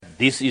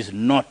This is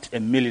not a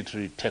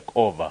military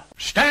takeover.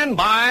 Stand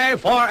by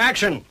for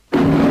action.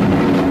 Greenville,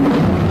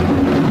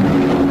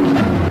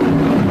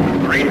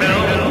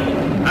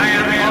 I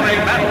am on a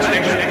battle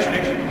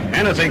station.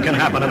 Anything can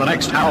happen in the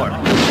next hour.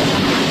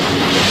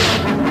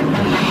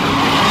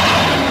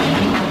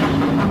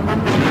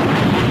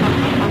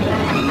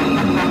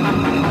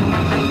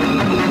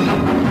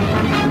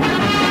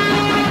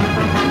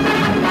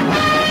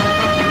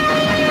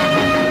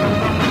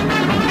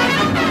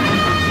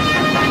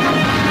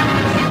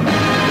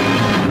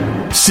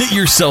 Sit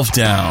yourself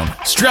down,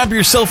 strap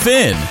yourself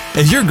in,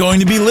 as you're going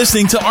to be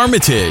listening to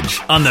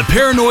Armitage on the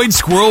Paranoid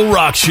Squirrel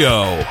Rock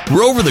Show,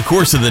 where over the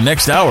course of the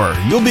next hour,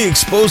 you'll be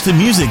exposed to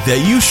music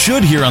that you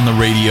should hear on the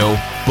radio,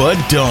 but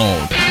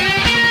don't.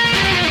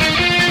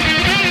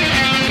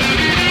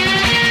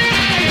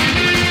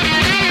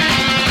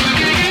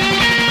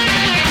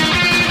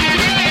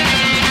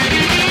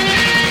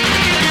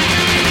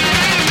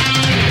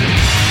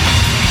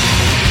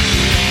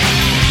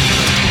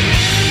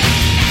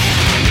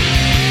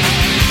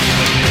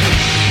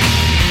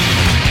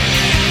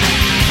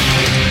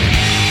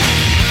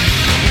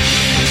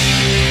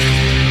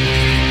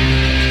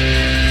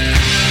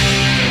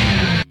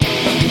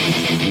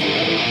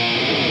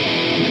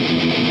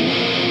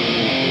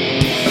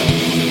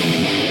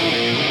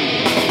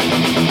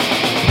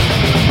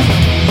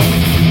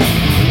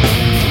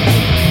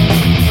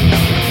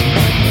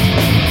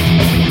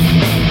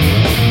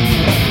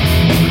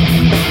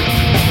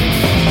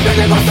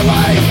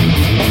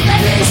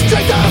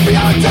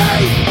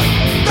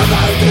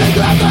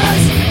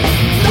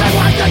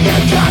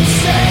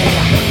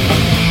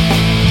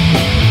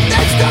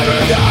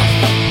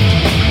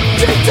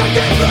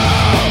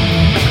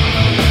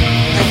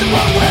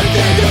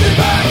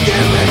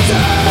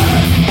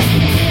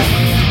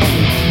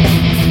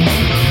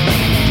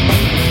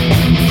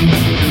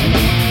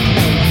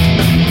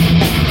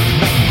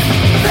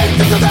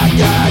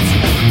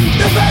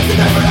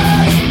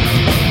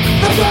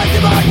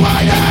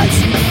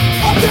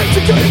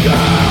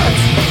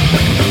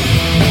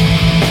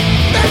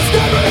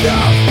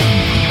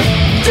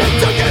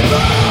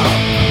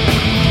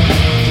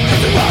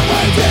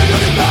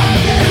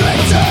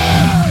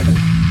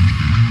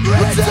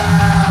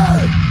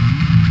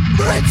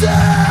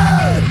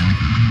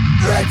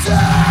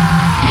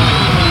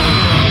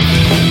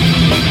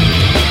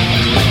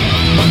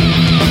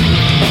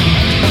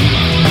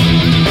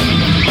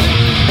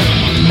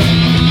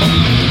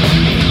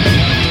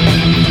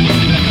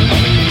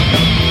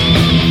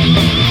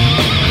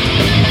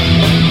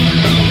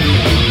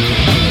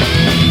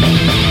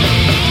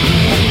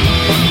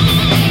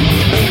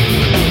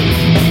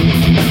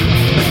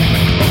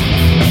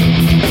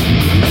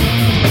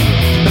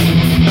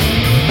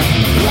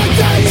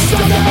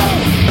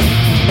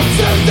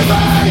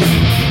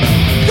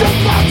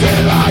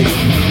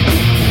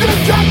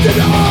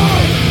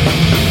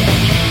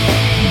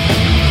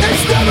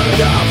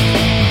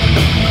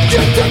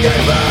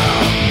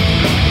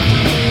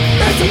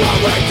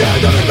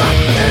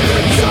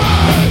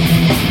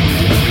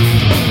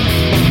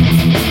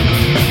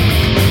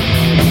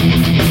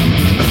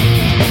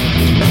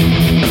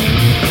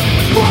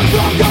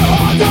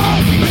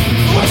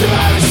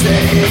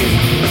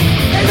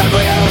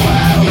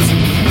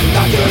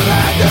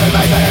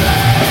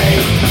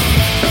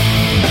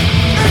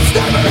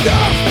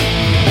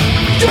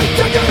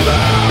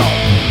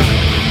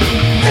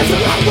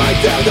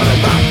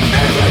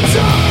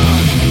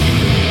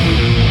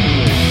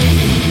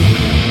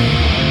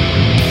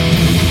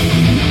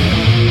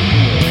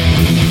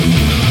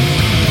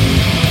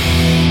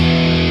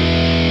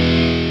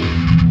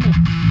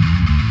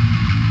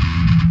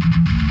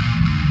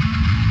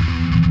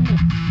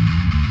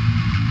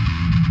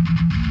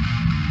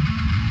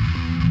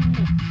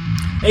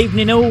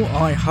 Evening all,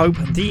 I hope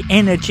the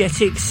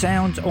energetic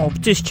sound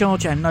of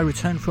Discharge and No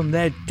Return from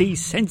their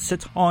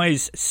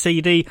Desensitised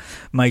CD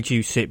made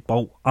you sit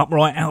bolt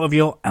upright out of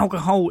your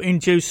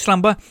alcohol-induced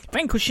slumber,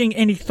 vanquishing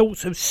any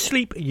thoughts of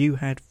sleep you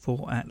had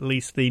for at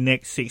least the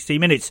next 60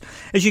 minutes,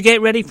 as you get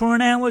ready for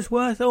an hour's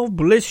worth of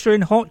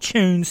blistering hot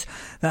tunes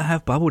that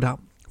have bubbled up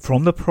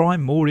from the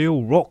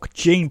primordial rock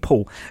gene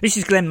pool. This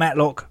is Glenn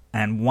Matlock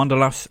and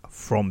Wanderlust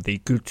from the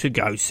Good To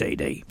Go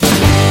CD.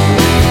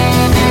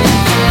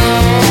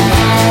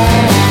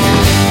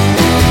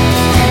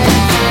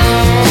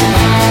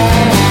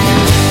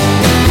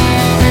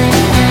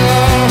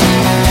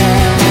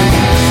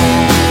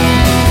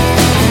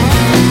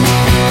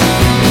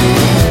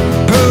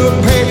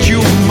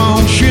 Perpetual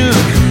motion,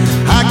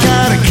 I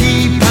gotta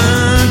keep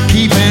on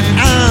keeping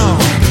on.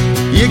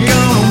 You're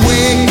gonna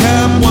wake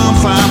up one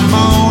fine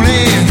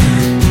morning,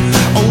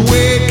 or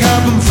wake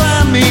up and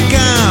find me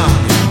gone.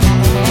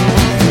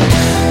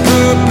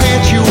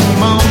 Perpetual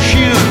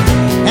motion,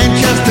 and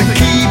just to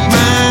keep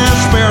my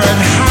spirit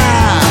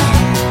high.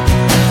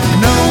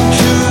 No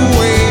two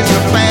ways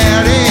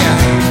about it,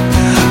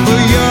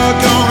 but you're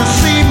gonna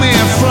see me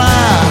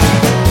fly.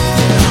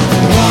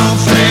 One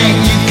thing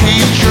you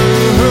can't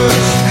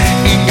trust,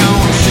 ain't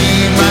gonna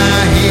see my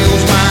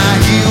heels for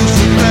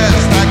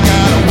dust. I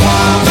got a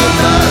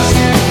wanderlust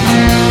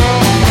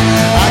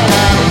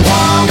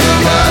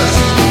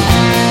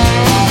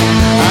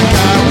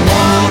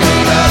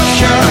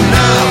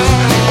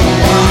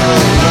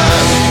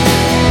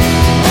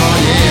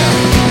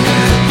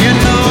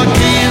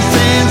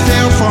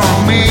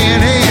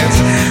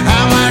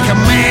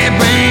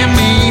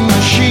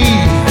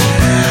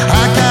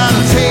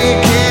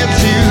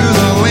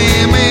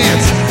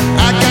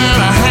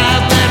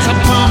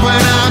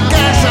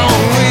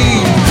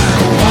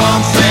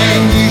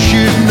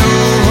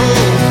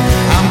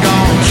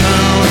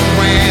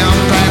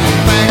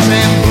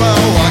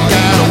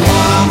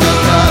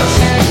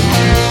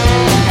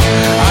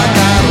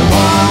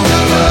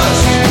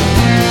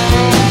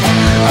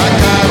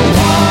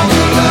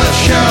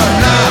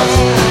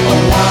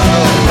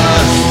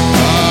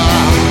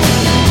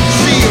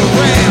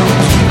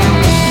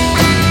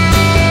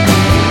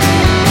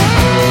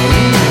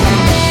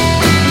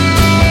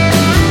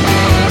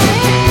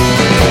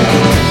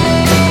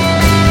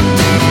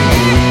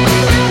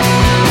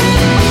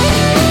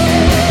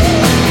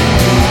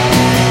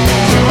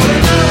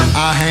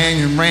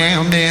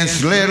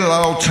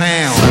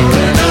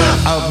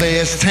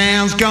this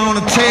town's gonna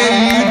tear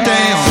you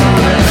down.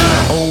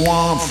 Oh,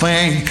 one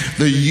thing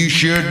that you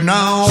should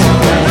know,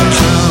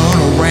 turn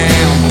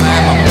around,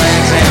 pack my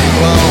bags and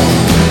blow.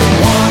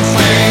 One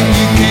thing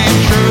you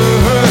can't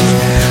trust,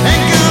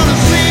 ain't gonna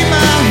see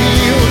my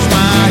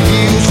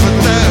heels for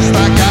dust.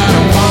 I got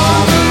a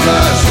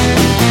wanderlust,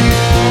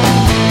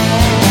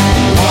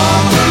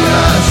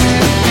 wanderlust,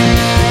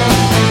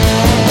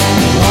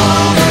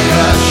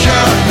 wanderlust,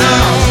 sure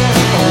enough,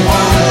 a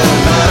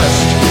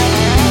wanderlust.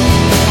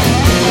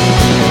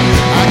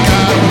 I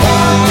got a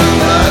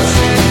wanderlust,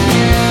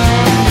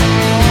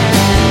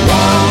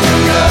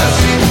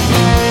 wanderlust.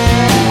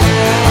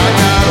 I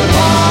got a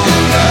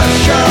wanderlust,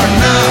 sure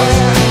enough,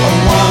 a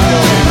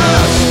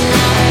wanderlust.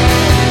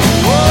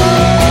 Whoa,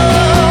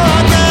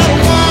 I got a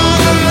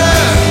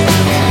wanderlust.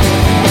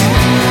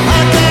 I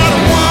got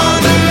a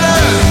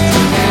wanderlust.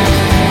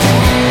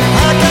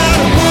 I got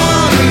a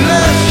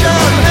wanderlust,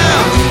 sure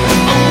enough,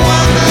 a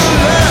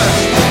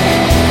wanderlust.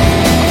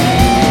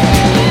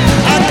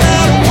 I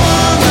got a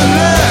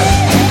wanderlust.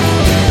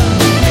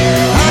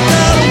 I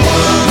got a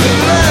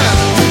wanderlust.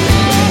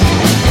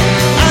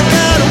 I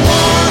got a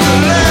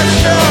wanderlust,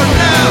 sure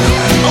enough,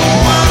 a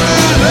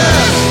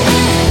wanderlust.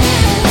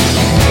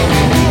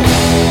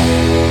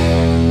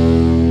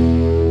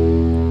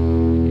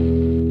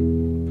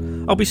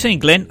 I'll be seeing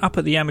Glenn up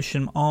at the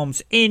Amersham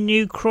Arms in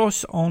New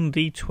Cross on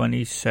the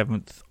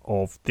 27th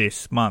of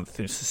this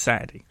month. It's a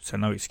Saturday, so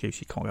no excuse,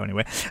 you can't go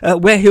anywhere.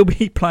 Where he'll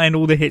be playing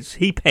all the hits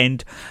he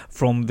penned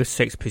from the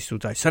Sex Pistol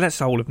days. So that's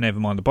the whole of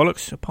Nevermind the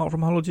Bollocks, apart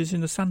from Holidays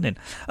in the Sun then,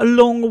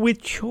 along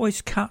with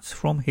choice cuts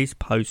from his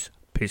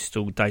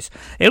post-Pistol days.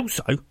 It'll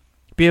also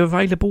be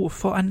available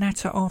for a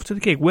natter after the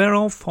gig, where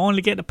I'll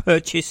finally get to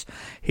purchase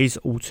his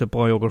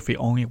autobiography,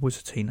 I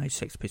Was a Teenage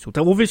Sex Pistol.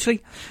 Though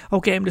obviously,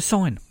 I'll get him to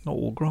sign, not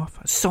autograph,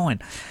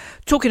 sign.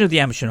 Talking of the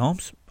Amersham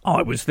Arms,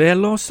 I was there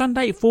last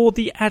Sunday for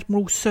the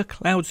Admiral Sir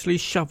Cloudsley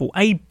Shovel,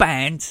 a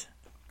band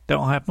that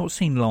I have not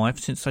seen live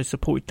since they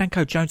supported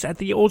Danko Jones at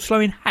the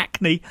Oslo in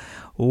Hackney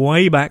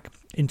way back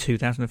in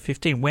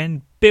 2015,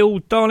 when Bill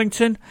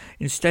Darlington,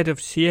 instead of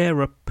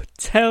Sierra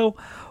Patel,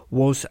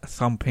 was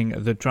thumping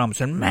the drums.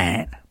 And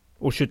man,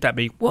 or should that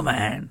be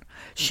woman,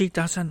 she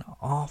doesn't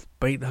half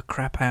beat the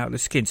crap out of the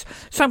Skins.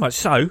 So much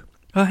so,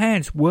 her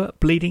hands were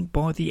bleeding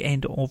by the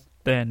end of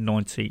their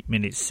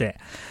 90-minute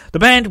set. The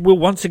band will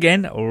once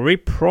again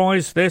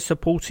reprise their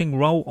supporting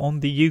role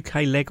on the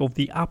UK leg of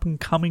the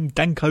up-and-coming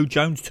Danko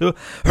Jones tour,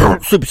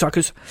 Super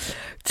Suckers,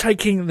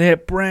 taking their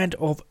brand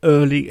of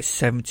early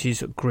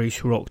 70s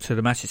grease rock to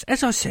the masses.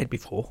 As I said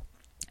before,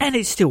 and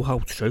it still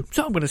holds true,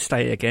 so I'm going to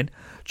say it again,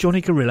 Johnny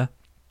Gorilla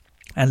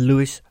and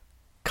Lewis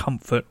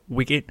Comfort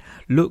Wiggett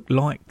look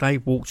like they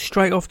walked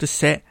straight off the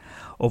set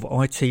of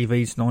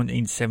ITV's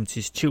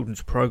 1970s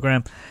children's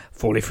programme,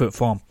 Follyfoot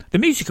Farm, the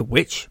music of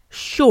which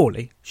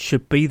surely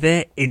should be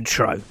their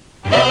intro.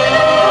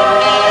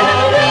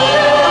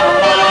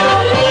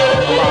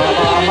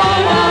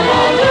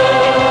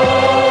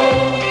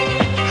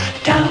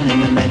 Down in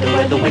the meadow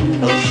where the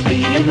windows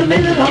free, in the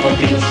middle of a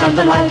field stands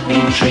a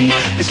lightning tree.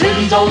 Its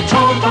limbs all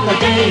torn from the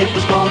day it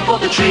was born, for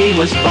the tree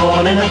was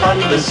born in a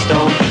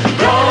thunderstorm.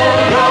 Grow,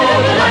 grow,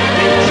 the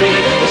lightning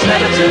tree, it's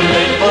never too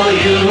late for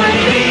you and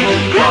me.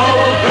 Grow,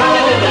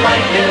 grow, the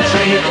lightning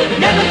tree,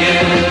 never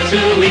give in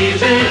too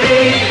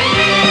easily.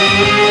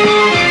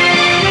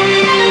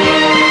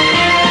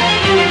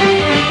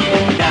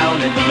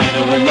 Down in the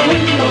meadow where the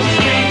windows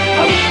free,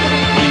 I wish I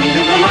could be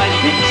in the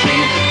lightning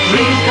tree.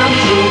 Dreams come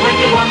true when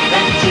you want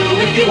them to.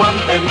 If you want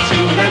them to,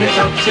 then it's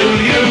up to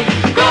you.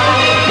 Go,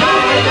 go,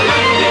 the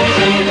lightning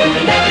tree,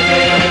 never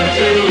give in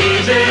too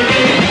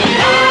easily.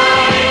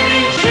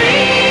 Lightning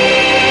tree.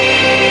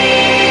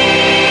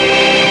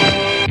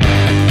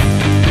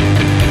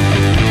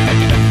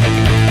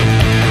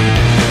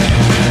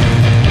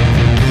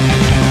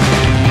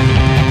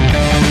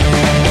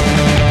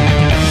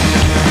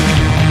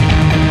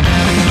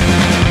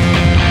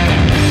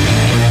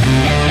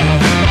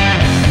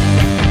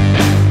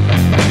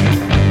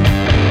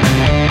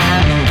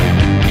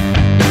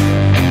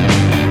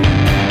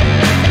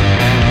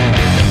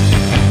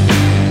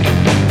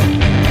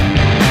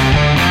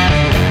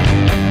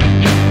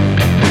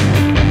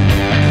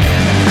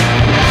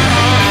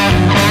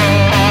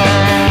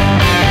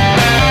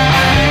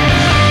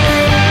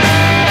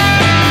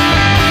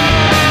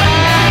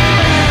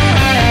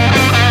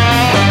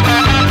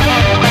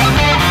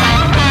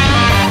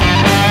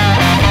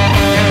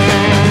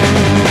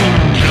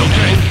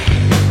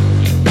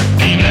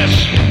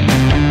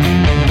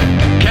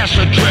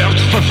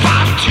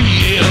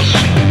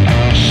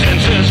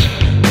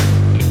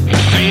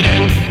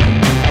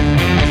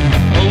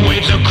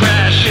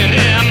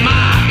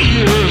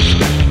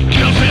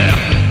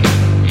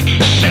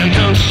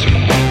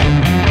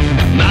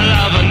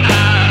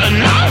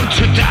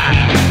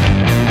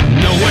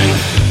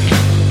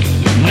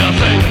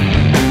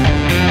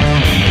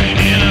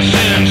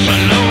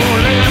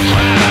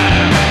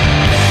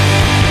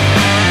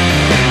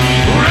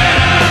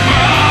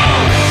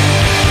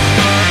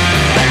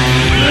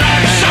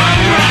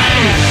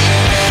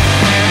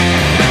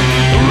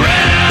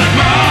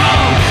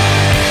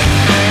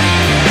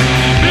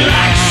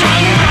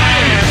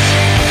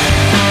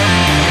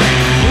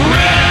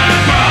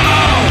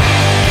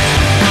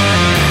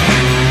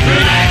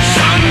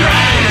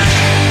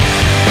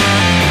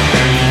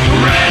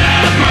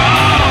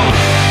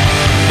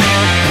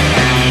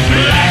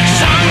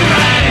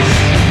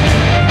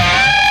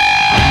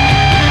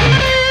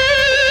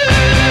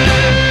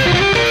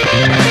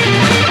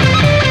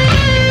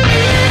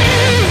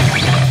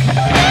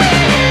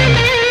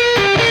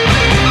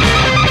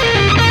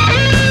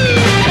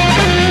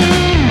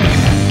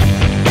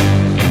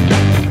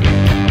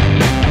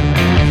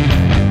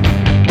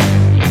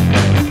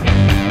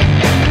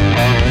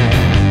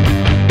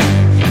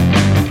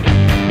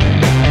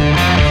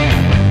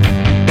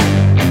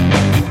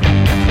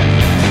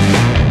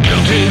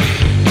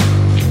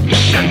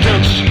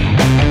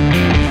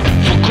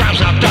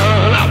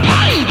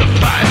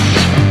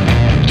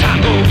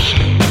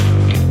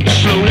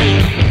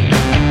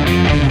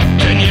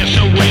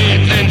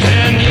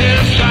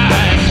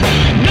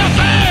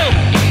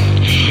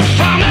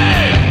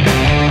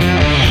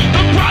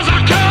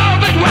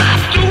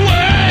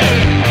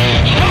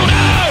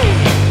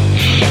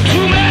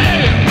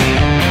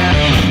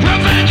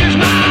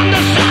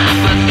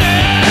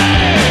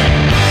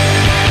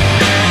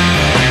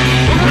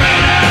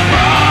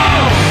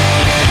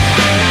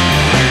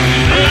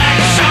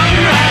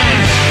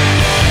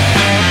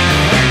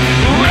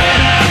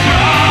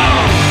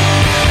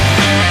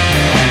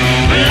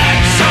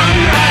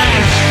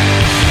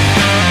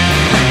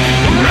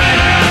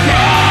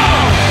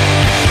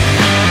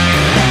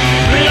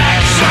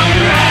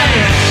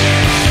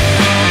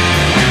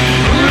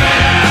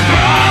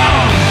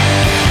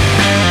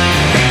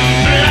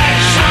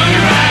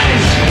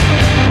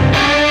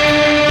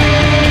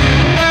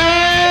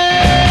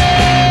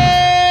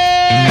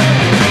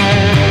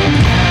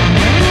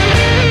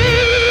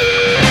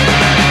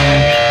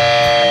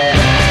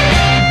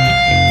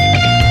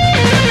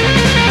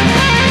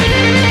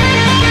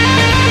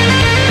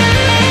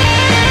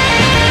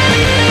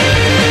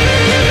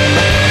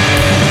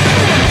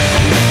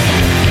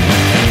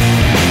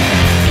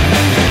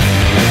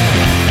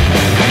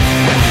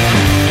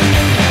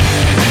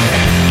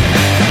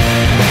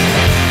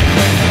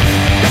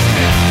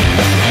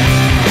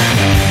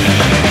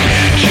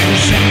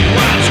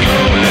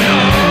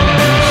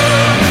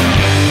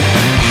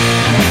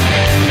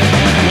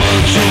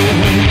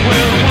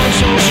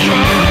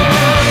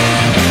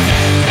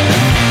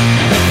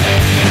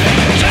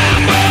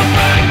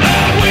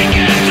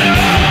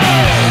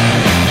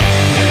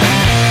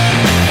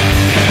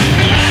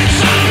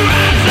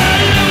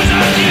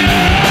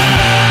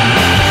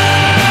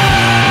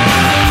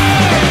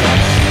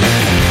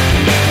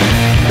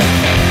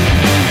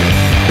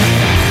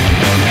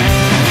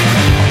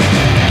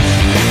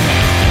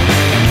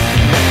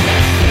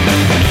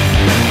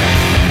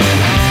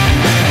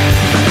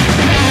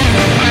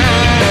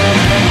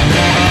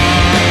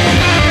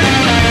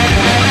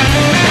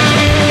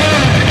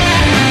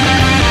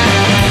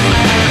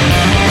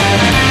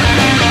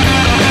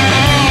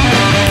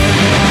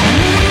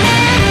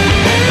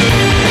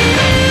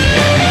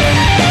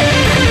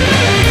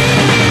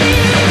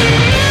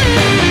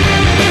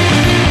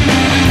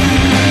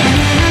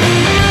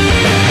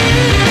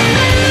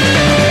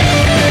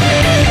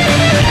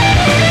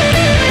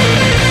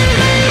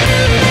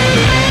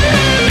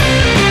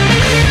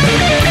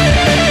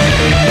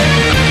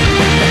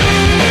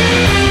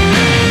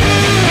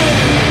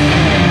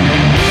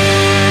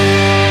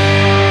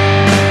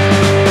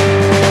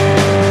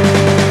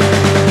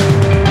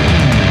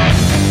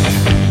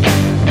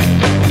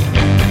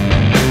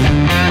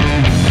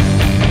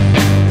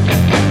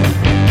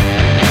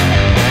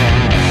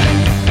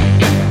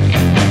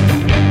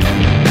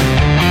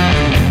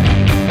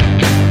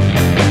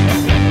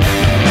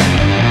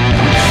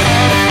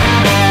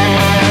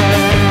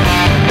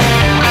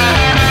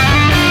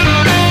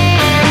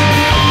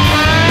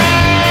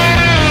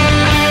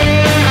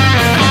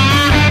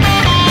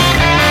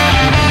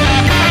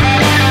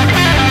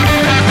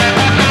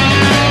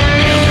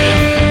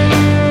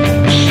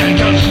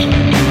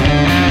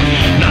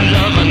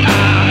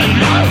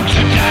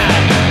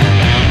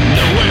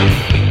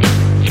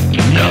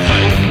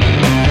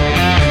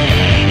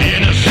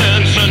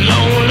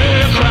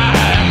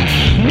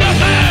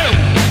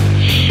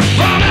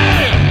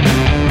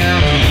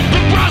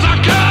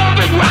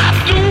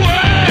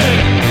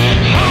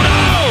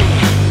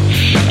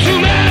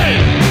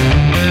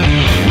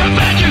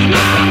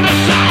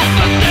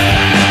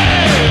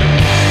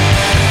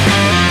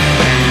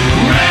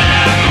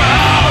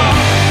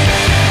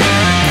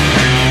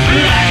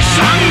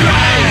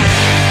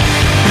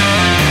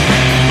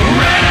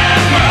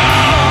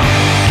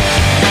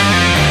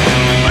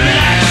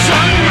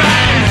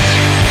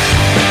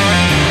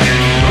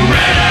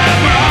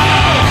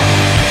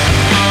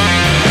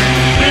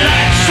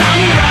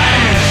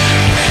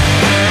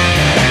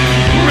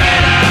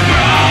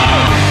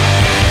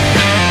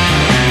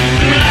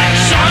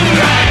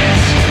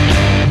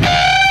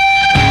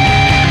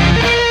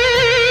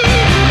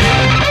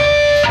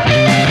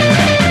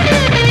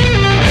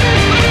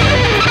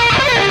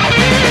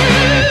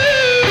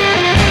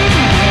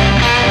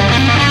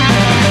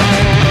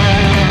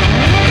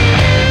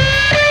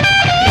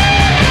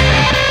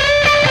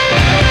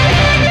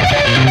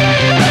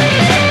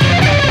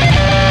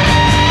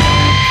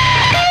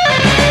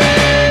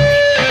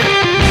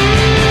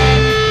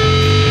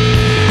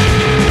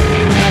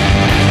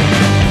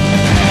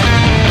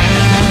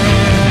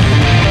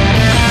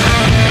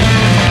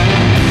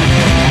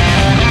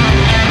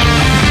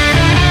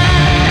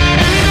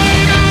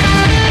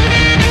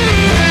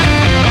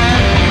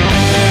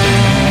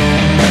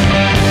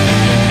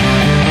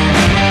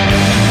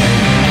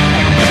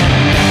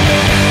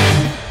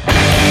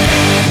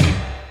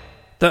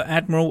 The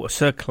Admiral,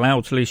 Sir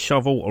Cloudsley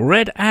Shovel,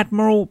 Red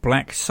Admiral,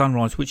 Black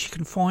Sunrise, which you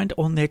can find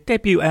on their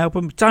debut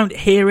album. Don't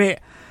hear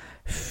it,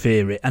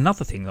 fear it.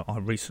 Another thing that I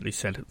recently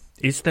said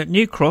is that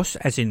New Cross,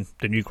 as in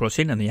the New Cross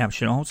Inn and the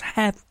Hampshire Isles,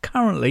 have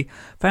currently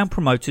found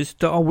promoters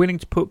that are willing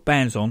to put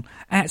bands on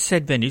at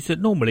said venues that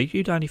normally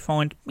you'd only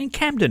find in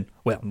Camden,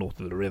 well, north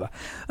of the river.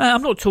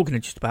 I'm not talking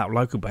just about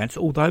local bands,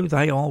 although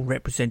they are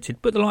represented,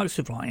 but the likes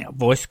of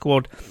Voice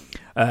Squad,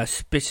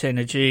 Spiss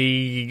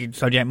Energy,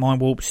 Zodiac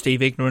Mindwarp,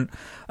 Steve Ignorant,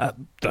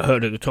 the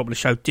heard at the top of the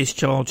show,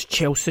 Discharge,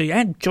 Chelsea,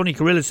 and Johnny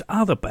Gorilla's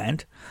other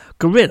band,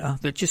 Gorilla,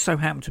 that just so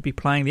happened to be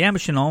playing the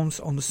Amersham Arms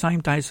on the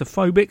same day as the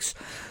Phobics,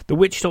 the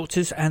Witch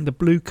Doctors, and the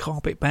Blue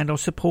Carpet Band are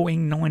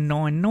supporting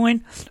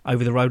 999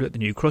 over the road at the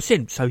New Cross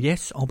Inn. So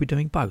yes, I'll be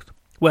doing both.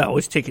 Well,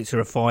 as tickets are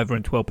a £5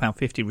 and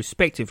 £12.50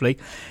 respectively,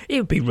 it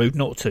would be rude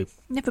not to.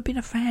 Never been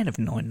a fan of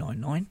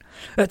 999.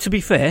 To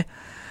be fair,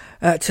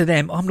 to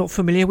them, I'm not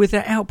familiar with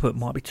their output.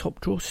 Might be top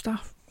draw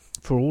stuff,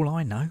 for all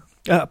I know.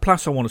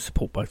 Plus, I want to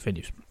support both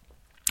venues.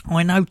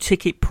 I know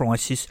ticket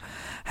prices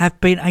have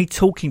been a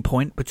talking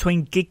point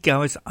between gig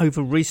goers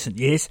over recent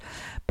years,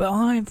 but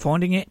I am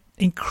finding it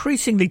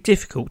increasingly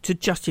difficult to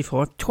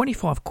justify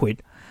 25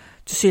 quid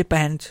to see a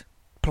band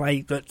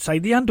play, let's say,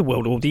 the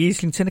Underworld or the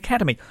Islington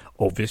Academy.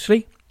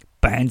 Obviously,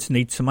 bands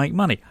need to make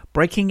money.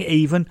 Breaking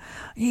even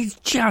is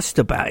just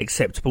about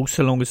acceptable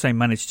so long as they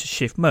manage to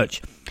shift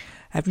merch.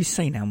 Have you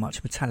seen how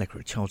much Metallica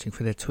are charging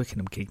for their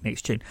Twickenham gig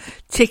next June?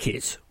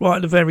 Tickets, right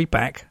at the very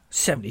back,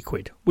 70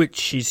 quid,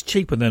 which is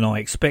cheaper than I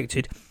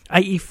expected.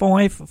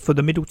 85 for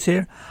the middle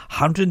tier,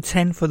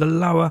 110 for the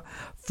lower,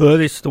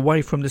 furthest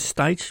away from the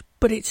stage,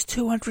 but it's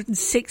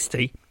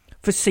 260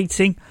 for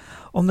seating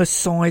on the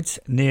sides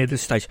near the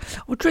stage.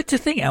 I dread to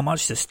think how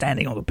much the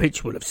standing on the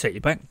pitch would have set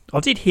you back.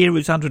 I did hear it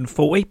was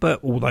 140,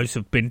 but all those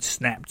have been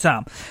snapped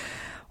up.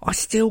 I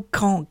still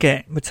can't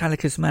get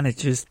Metallica's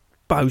managers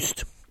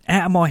boast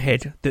out of my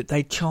head that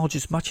they charge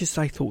as much as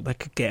they thought they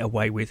could get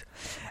away with,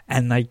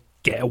 and they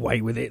get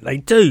away with it. They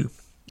do.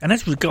 And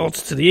as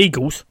regards to the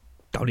Eagles,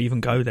 don't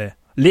even go there.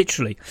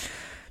 Literally.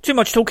 Too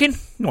much talking,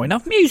 not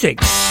enough music.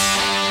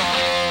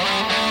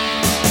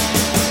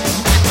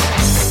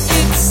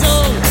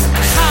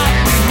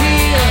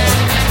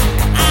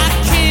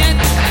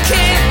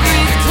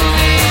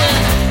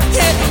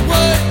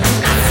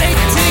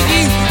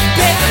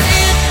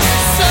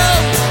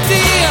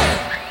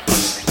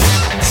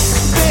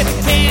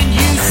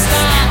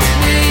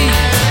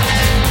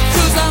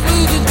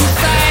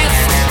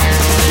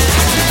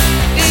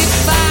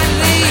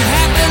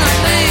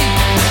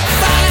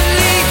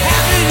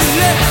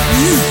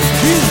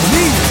 You,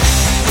 me.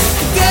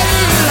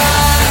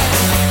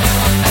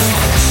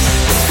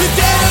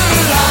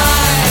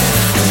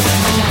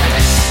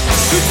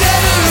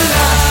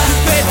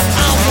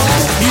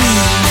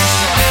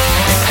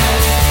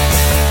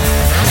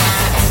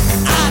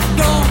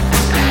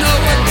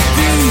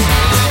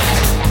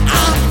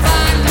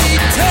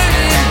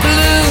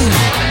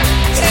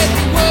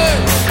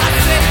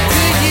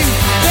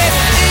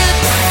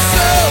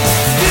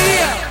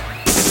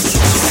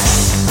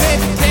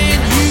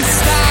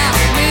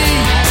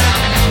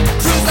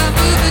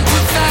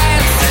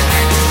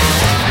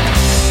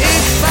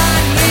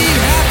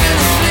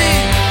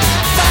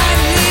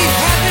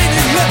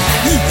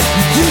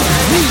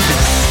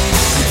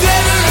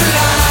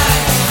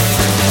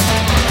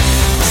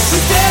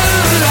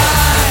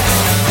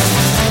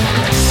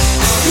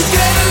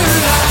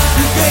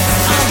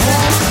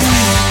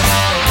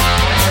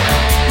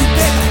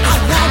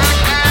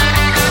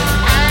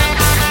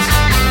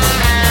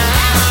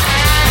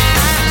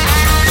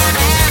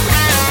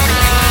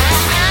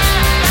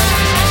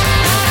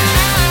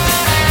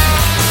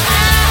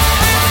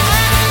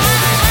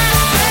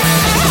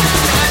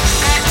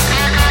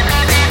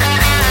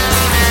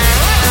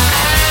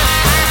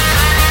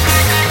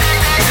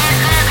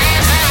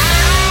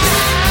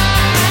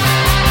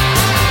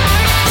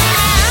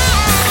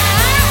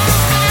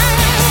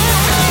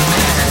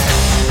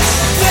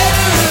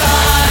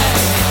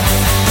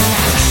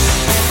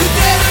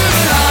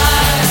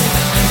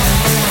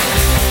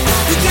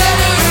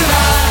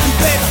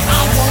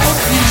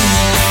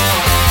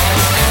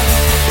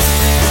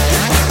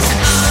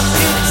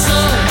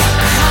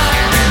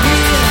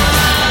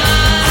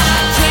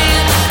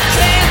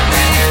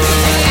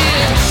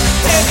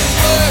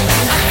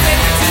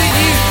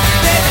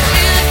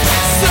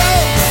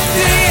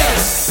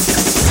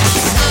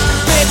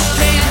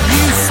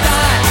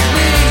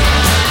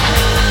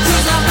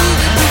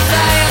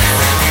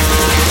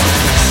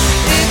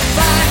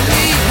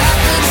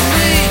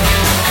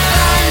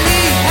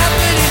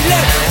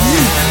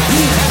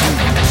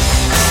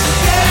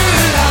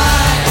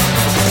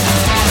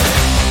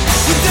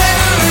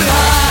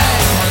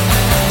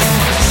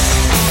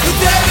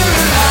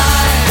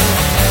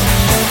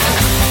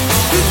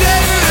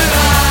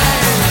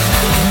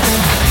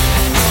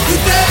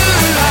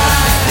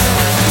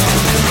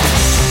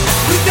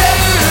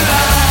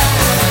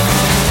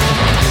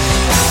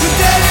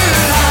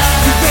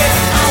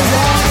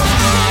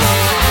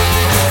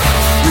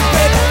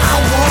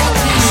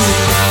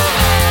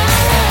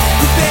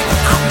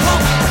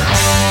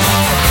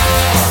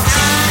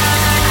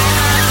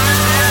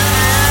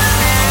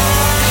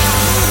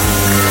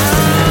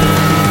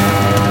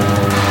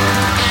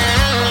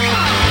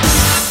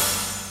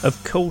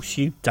 course,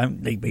 you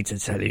don't need me to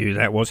tell you who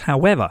that was.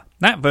 However,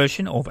 that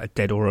version of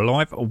Dead or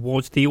Alive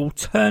was the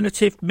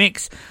alternative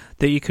mix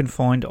that you can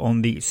find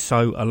on the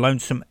So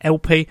Lonesome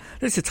LP.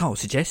 As the title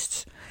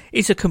suggests,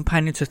 it's a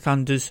companion to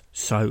Thunder's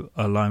So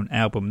Alone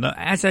album that,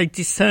 as a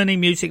discerning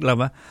music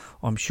lover,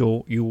 I'm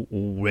sure you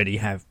already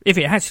have. If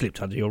it has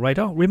slipped under your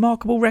radar,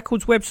 Remarkable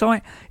Records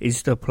website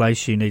is the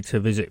place you need to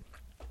visit.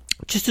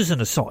 Just as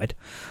an aside,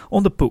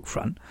 on the book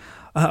front,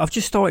 I've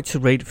just started to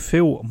read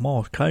Phil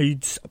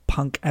Marcade's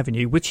Punk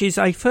Avenue, which is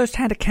a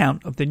first-hand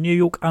account of the New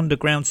York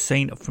underground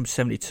scene from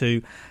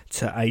 72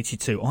 to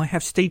 82. I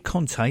have Steve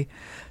Conte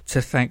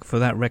to thank for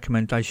that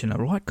recommendation. A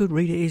right good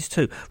read it is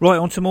too. Right,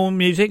 on to more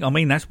music. I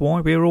mean, that's why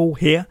we're all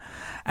here.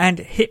 And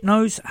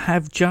Hypnos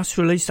have just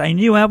released a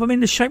new album in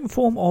the shape and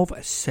form of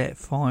Set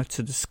Fire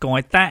to the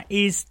Sky. That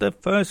is the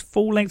first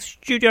full-length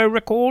studio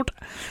record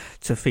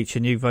to feature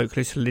new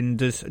vocalist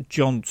Linda's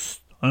Johnston.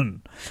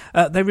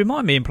 They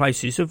remind me in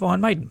places of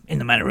Iron Maiden, in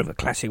the manner of a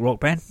classic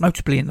rock band,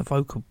 notably in the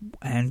vocal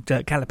and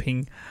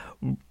galloping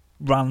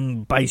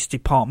run bass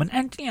department,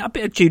 and a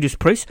bit of Judas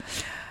Priest.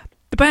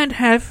 The band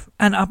have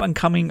an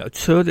up-and-coming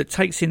tour that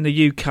takes in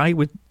the UK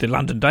with the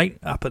London date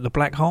up at the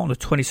Black Heart on the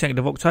 22nd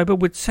of October,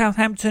 with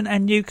Southampton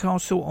and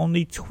Newcastle on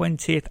the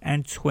 20th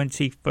and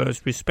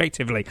 21st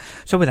respectively.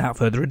 So without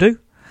further ado,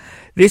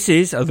 this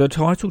is the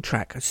title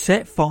track,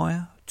 Set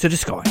Fire to the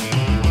Sky.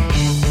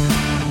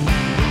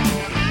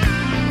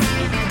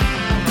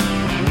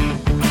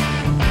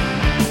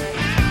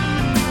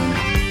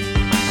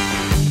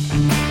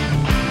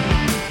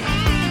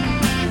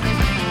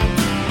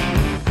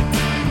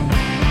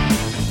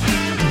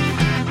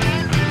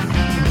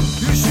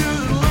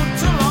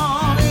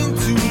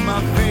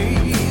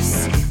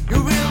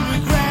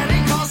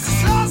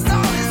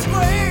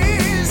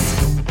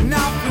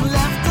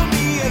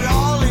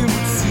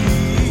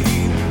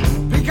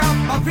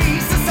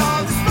 Pieces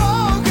of the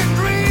spoken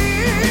dream.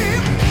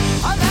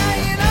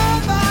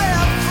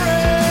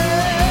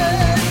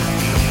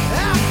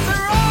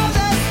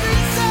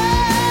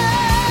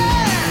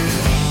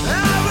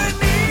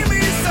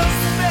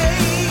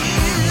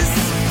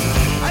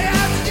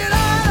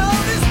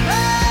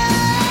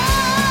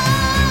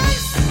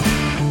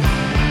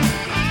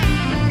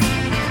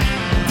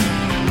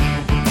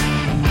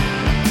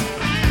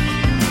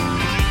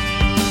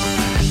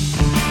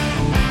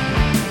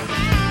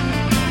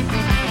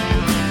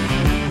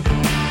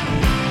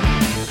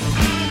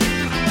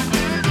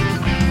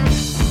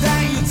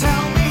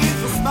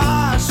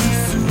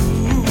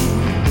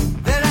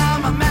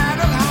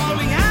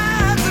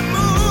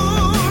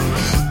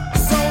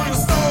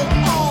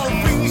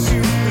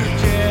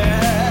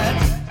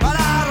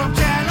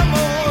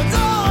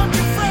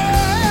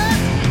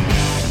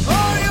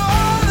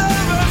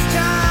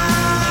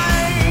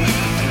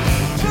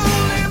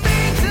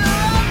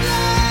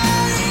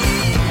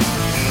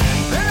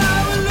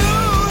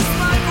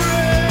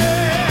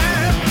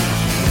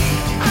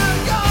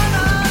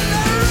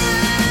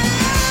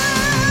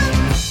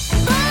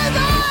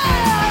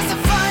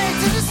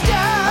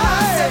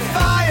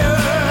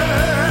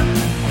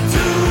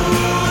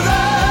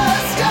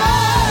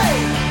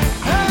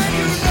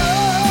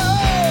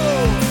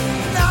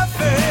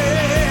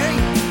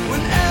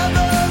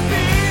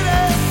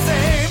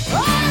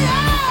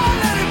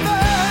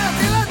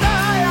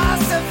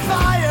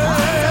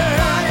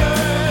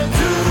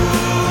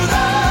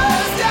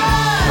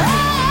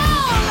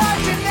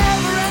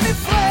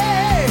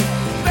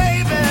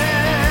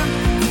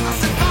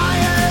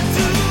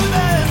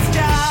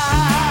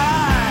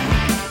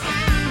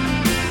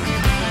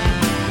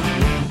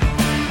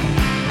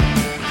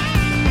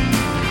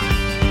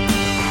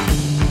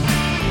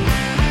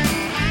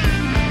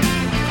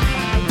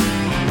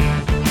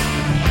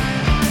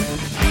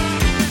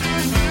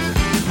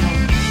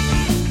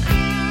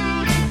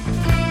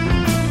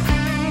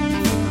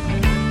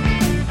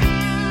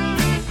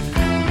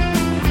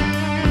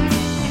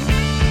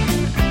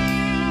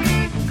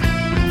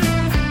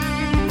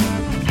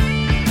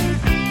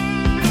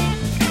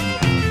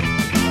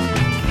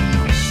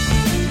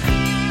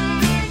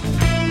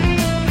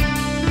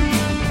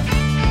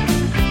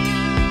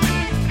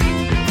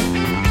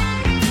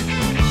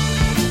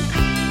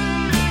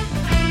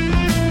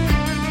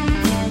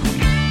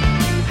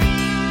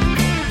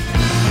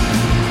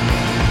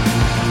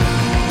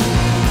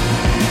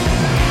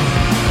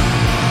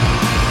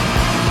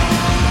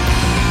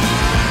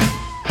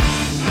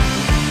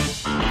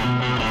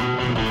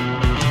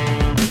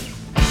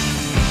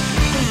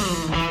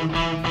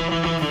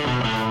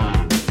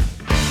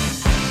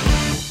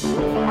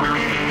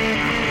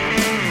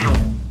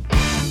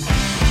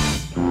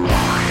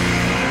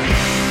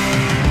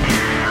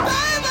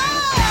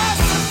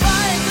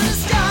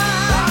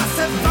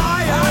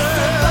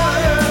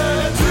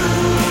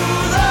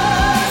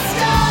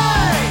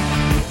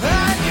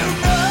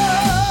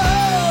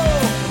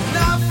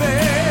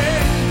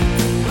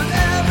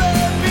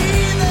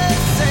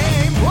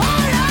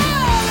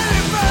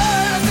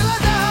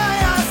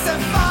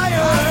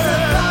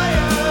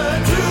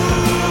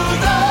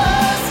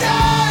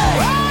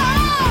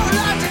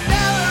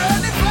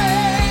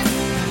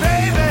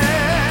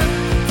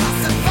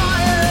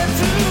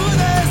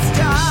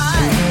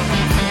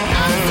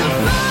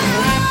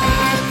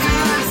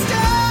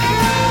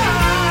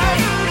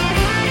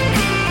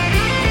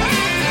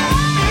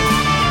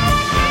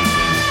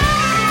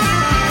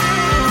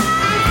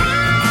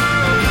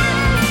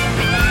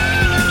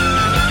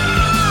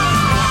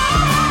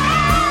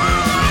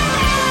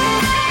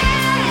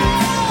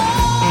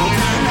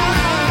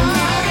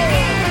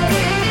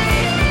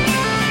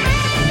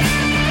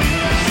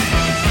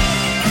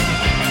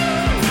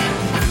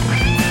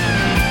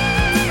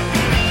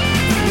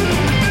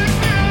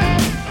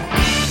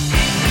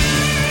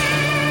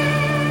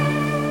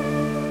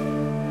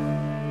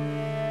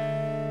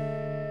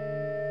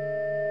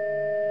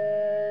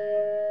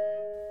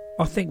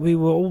 I think we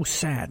were all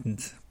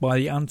saddened by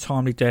the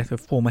untimely death of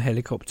former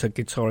Helicopter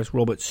guitarist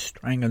Robert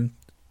Strangen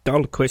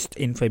Dahlquist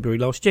in February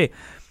last year.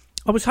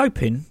 I was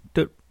hoping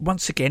that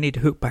once again he'd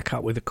hook back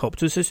up with the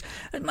Copters.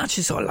 As much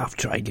as I love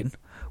Dragon,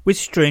 with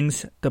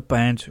Strings the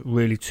band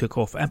really took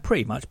off and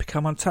pretty much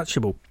become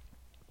untouchable.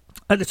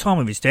 At the time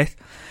of his death,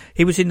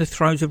 he was in the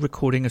throes of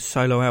recording a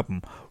solo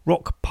album,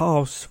 Rock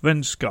Par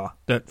Svenska,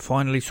 that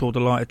finally saw the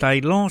light of day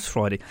last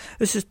Friday.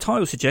 As the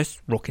title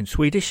suggests, Rock in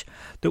Swedish,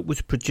 that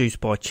was produced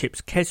by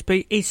Chips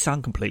Kesby, is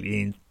sung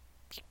completely in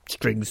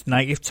Strings'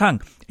 native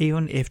tongue,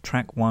 even if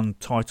track one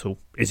title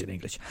is in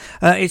English.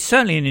 It's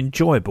certainly an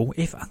enjoyable,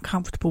 if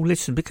uncomfortable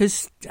listen,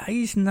 because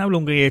he's no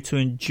longer here to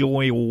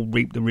enjoy or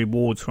reap the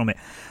rewards from it.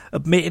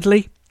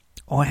 Admittedly,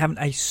 I haven't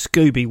a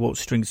Scooby what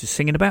Strings is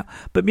singing about,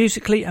 but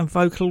musically and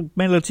vocal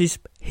melodies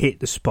hit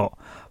the spot.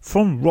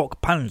 From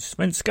Rock Pan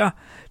Svenska,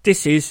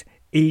 this is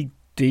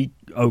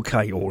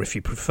ED-OK, or if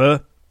you prefer,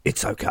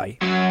 It's Okay.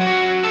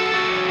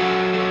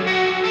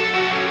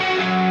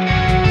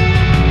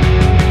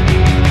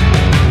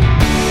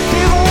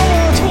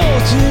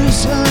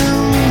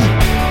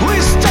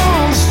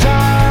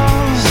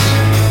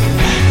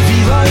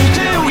 Vi var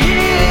ute och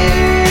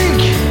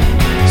gick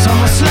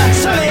som en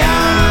slags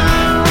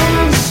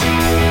allians.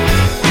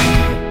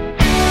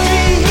 Vi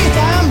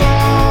hittade en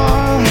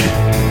bar,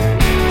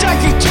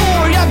 drack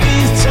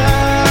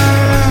Victoria-bitar.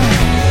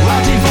 Och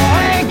allting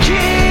var en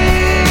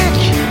kick,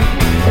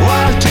 och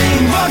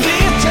allting var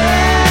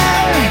glitter.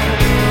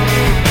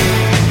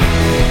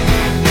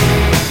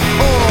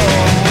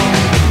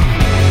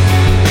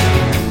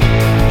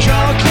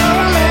 Jag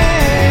klarar mig.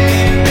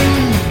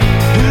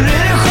 Hur är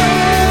det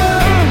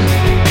själv?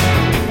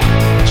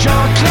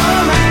 Jag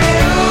klarar mig.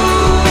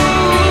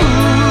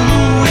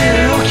 Är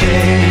det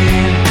okej?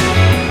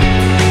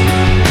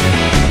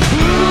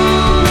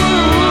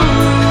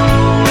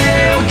 Är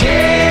det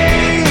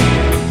okej?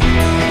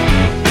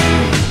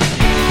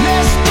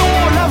 När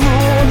stålar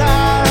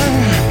vrålar,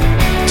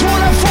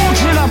 tårar får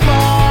trilla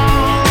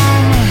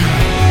barn.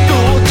 Då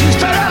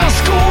tystar alla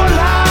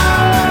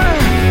skålar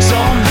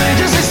som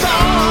höjdes i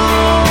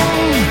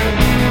stan.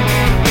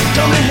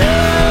 De blir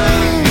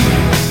lugn.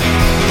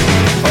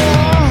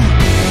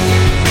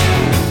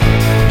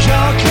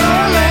 Jag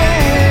klarar mig.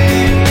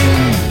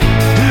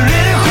 Hur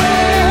är det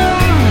själv?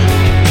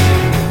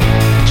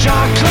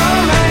 Jag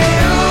klarar mig.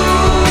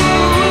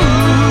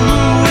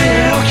 Är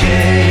det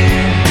okej?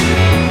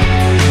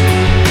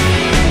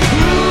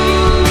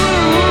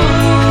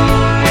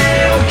 Är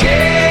det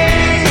okej?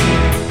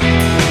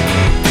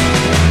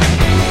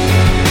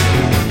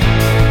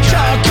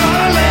 Jag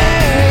klarar mig.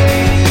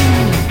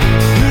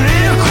 Hur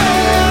är det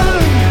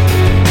själv?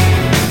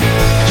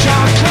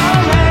 Jag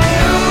klarar mig.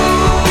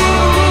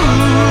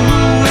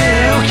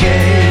 Är det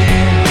okej?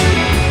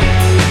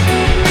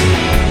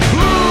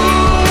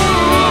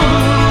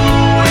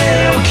 Är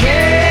det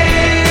okej?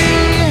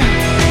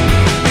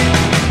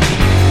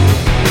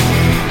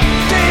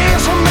 Det är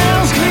så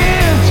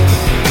mänskligt,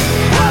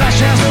 alla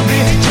känslor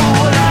blir till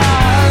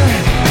tårar.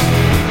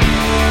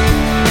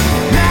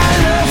 När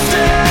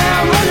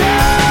luften var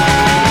lögn.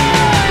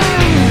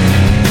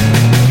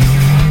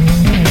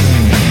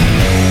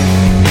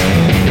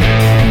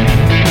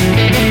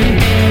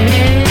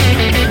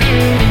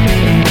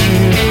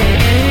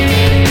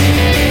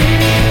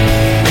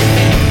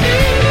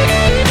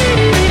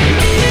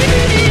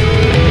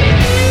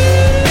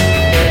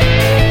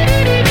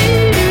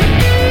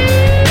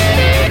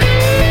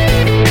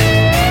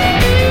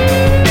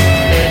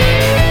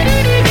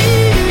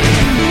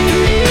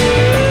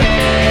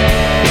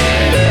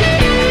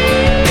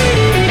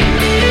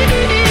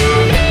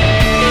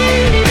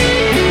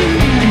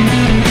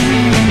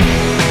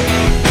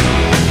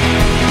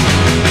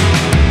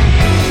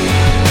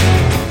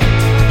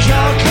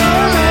 Jag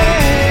klarar mig.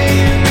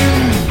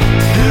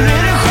 Hur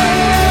är det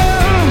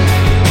själv?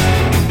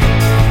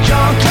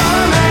 Jag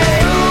klarar mig.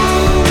 Är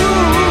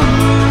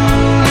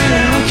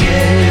det okej?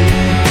 Är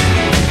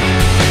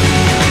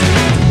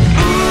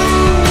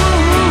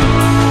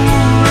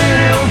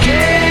det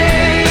okej? Jag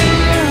klarar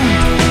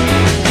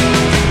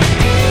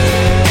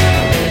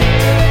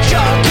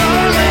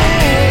mig.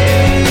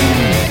 Hur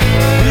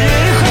är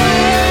det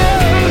själv?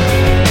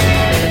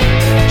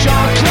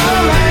 Jag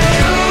klarar mig.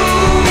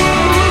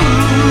 Är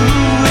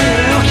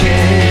det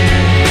okej?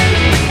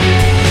 Är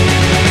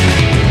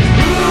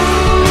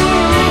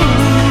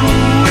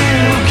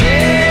det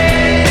okej?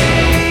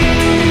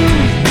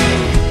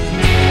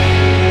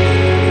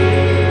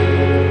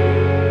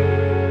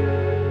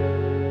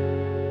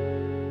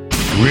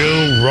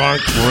 Real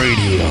Rock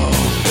Radio.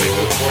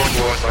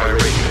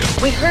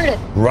 We heard it.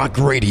 Rock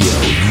Radio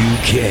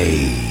UK.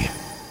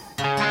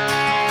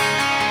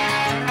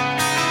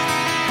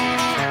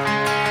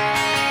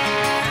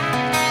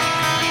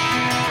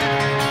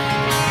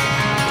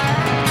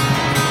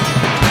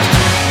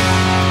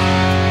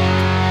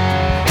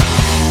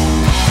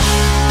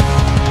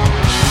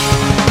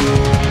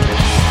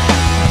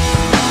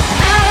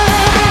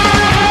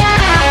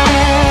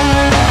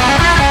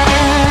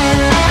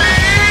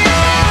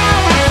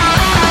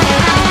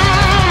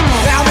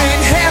 I'm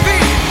in heavy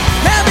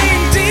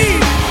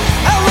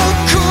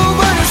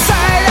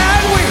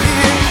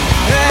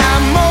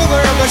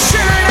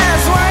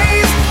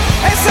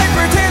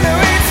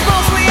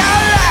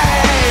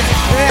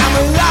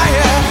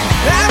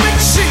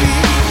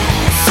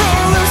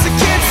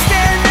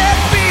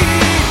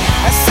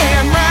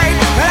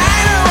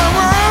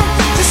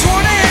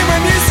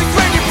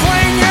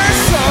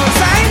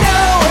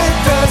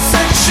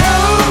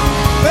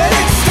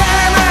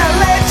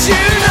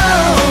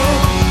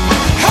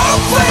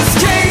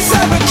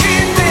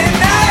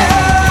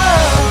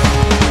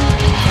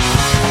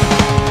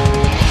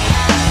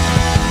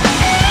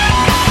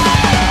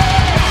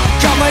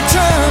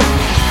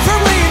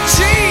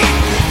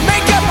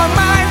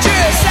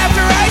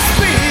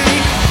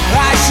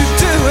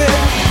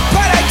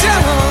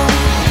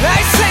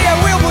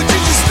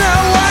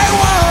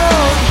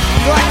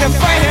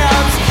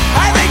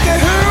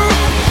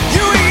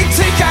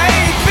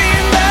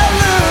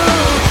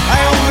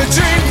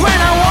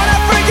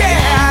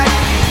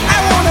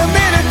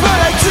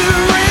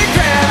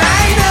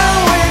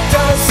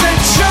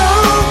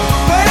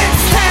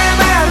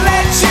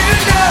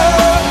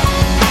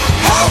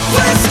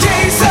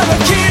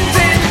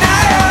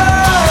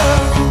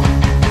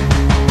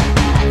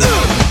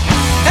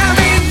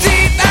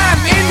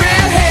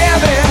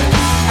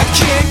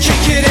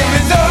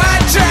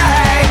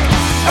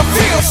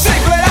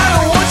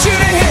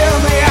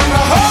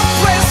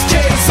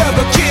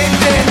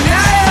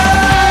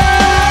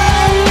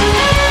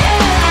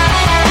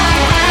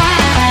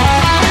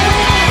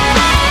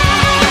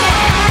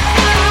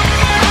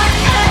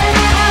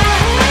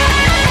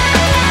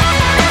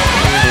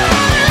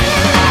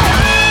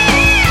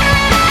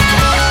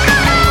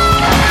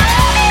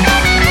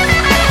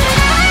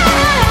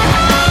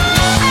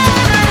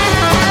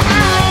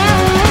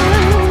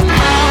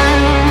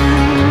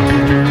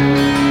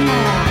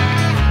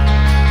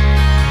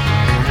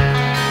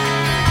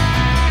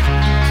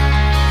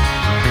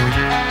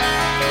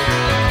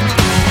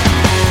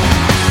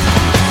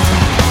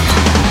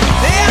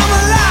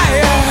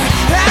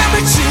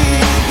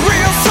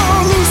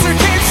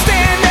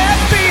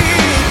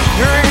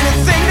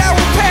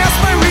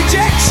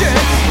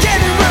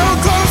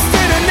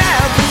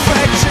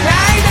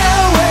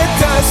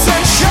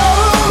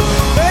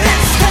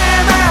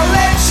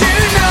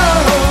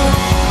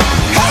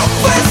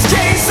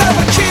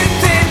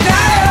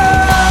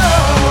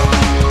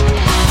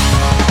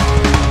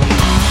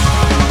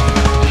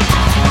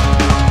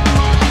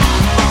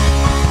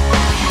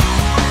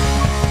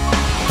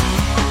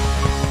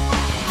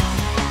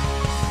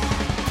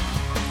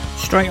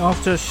Straight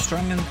after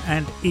Strangen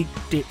and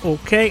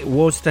Ide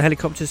was the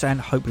Helicopters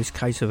and Hopeless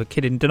Case of a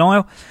Kid in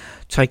Denial,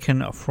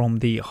 taken from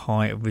the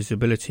High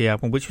Visibility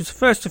album, which was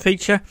first to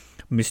feature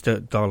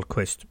Mr.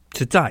 Dahlquist.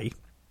 Today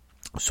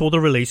saw the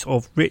release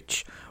of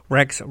Rich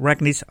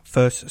Ragni's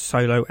first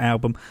solo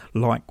album,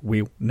 Like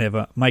We'll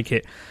Never Make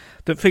It,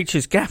 that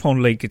features Gaff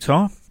on lead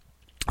guitar,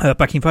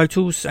 backing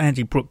vocals,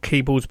 Andy Brook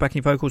keyboards,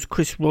 backing vocals,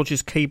 Chris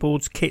Rogers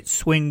keyboards, Kit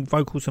Swing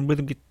vocals and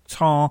rhythm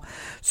guitar,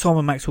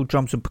 Simon Maxwell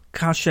drums and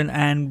percussion,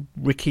 and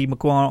Ricky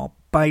Maguire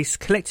bass,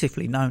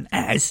 collectively known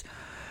as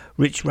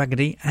Rich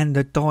Raggedy and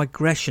the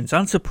Digressions.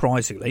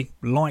 Unsurprisingly,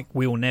 Like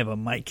We'll Never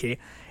Make It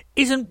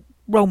isn't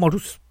Role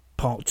Models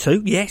Part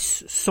 2.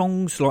 Yes,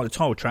 songs like the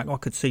title track I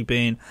could see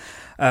being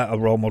a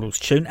Role Models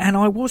tune, and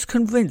I was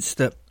convinced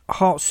that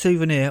Heart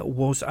Souvenir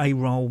was a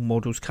Role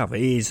Models cover.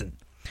 It isn't.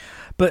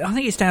 But I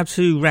think it's down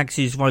to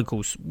Rags'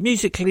 vocals.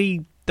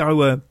 Musically,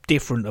 though, a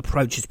different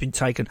approach has been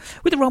taken.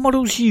 With the Role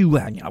Models, you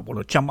want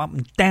to jump up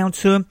and down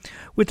to them.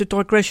 With the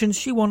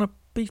Digressions, you want to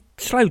be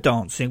slow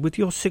dancing with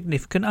your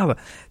significant other.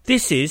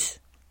 This is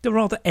the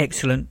rather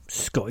excellent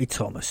Scotty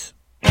Thomas.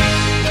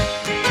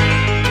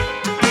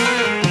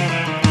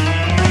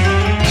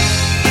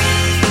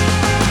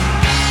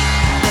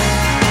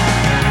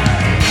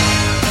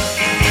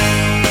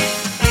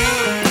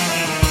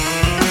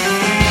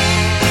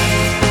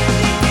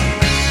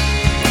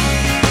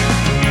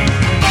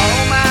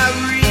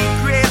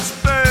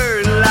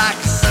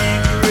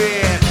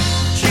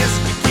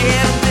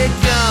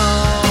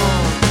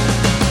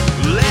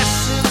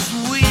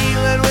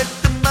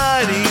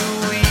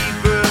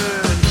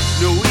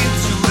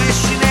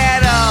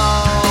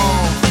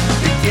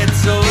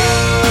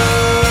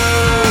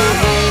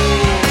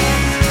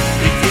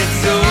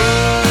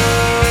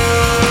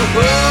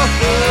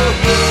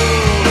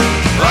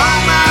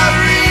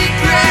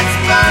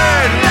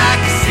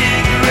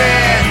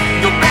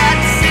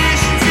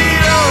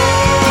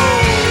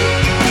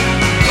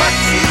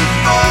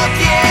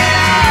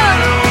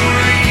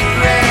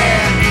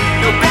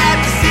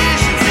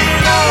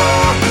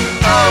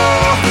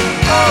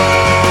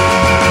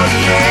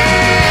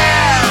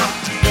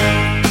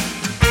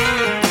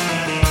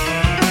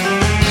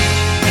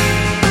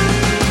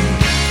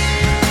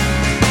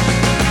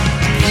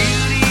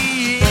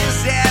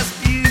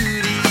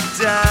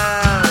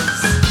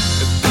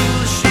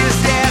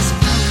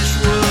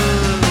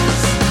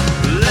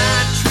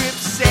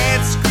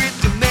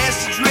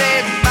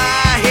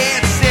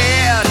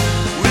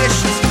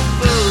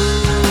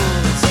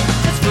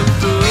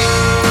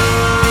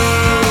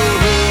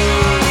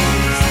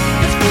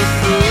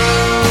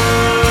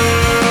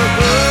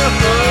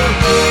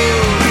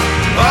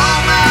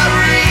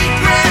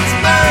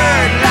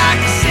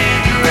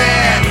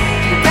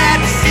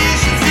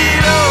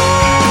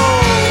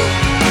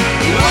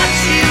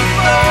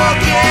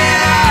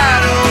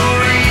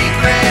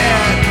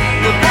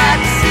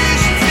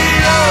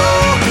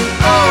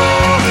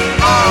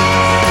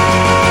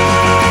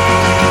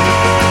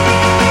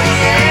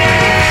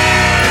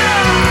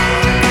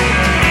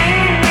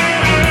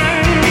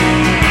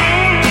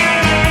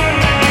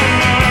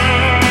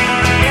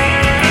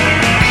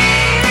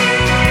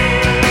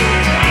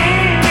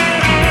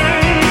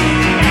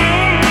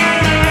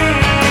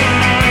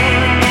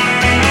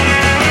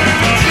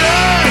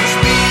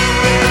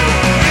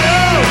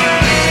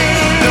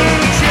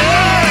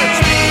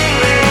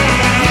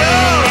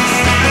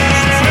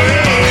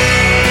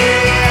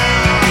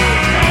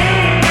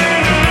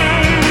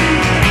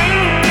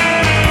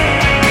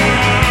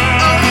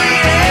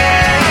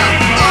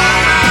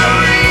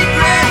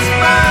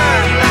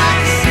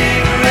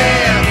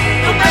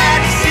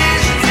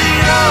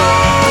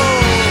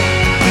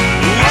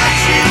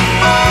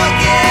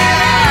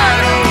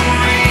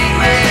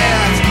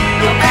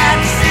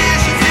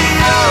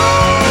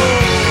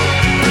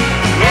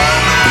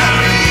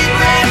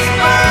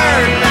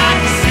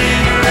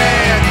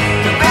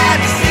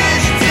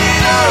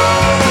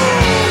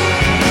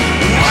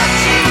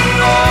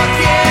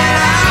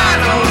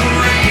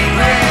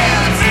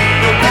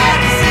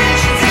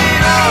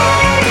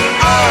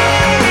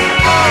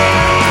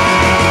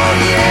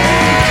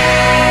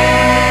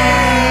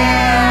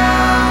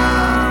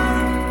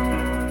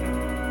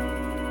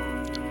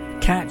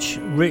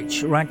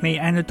 Ragni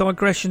and the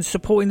Digressions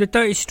supporting the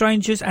Dirty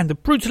Strangers and the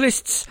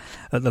Brutalists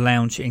at the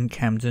Lounge in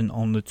Camden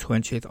on the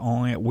 20th.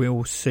 I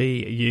will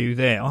see you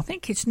there. I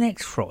think it's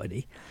next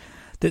Friday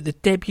that the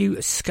debut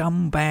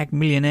Scumbag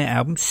Millionaire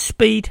album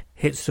Speed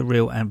hits the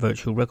real and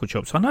virtual record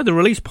shops. I know the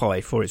release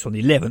party for it's on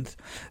the 11th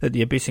at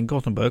the Abyss in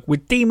Gothenburg,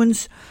 with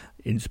Demons,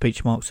 in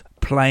speech marks,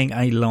 playing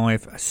a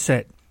live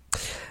set.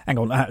 Hang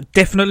on,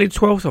 definitely the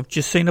 12th. I've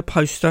just seen a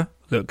poster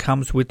that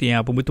comes with the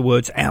album with the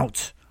words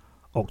out.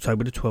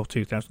 October the 12th,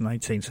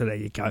 2018. So there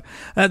you go.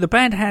 The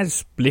band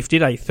has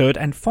lifted a third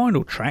and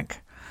final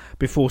track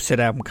before said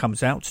album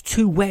comes out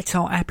to whet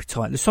our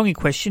appetite. The song in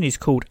question is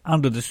called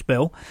Under the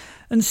Spell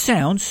and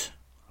sounds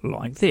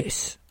like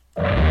this.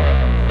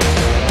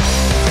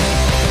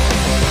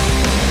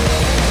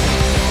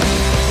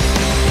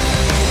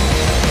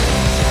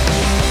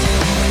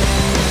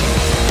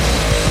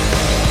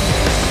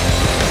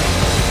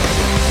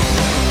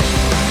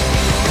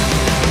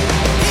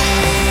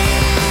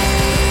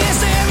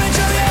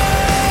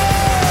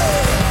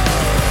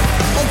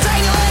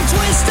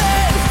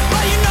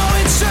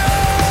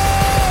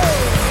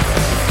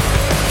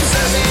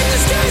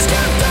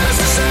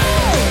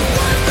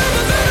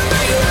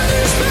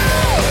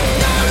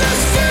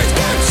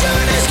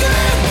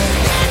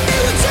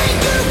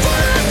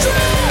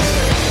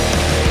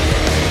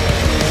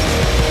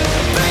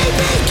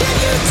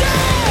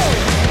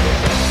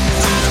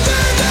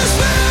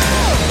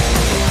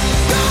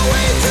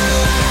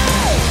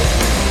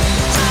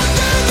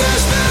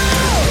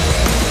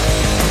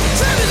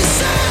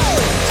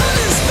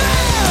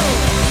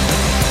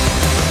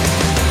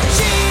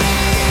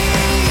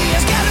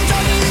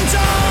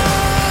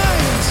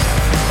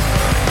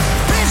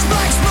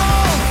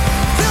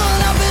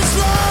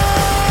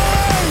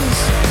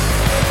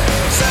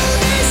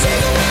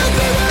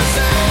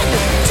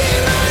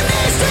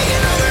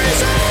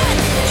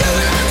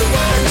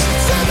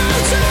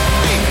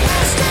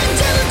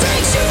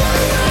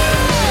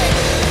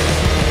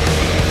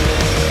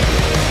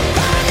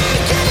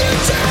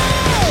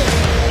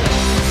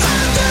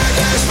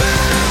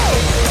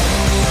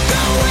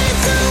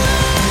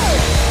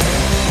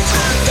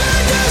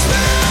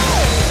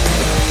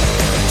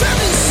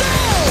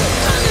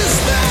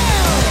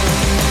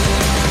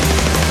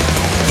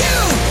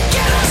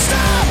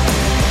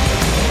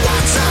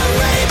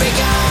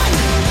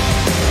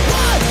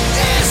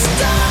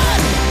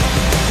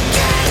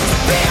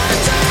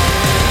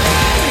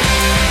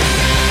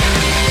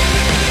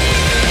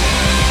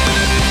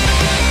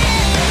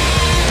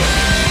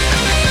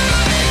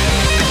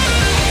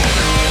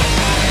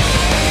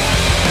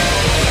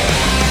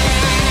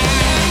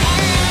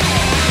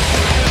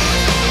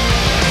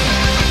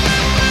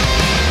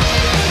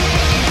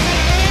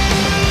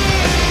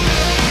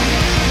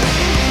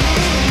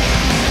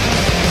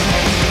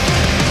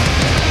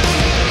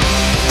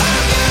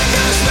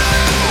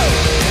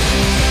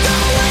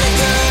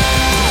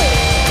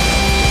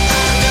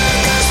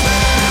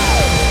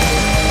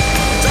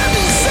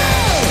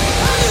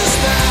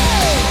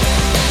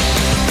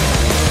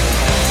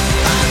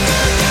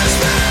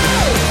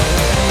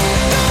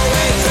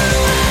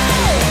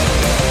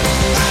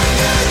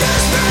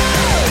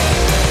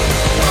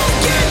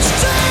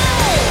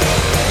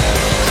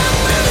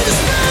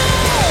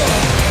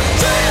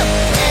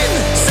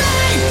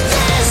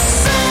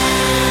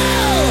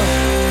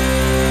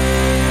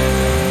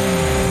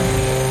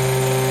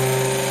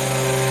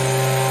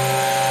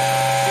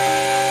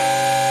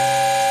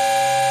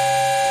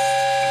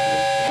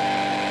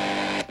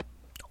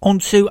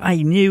 onto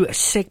a new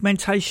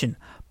segmentation.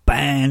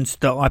 Bands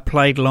that I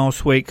played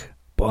last week,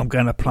 but I'm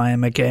going to play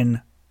them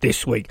again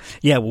this week.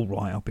 Yeah, well,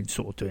 right, I've been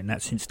sort of doing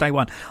that since day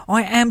one.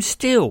 I am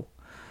still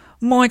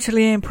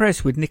mightily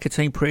impressed with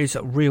Nicotine Pretty's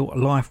Real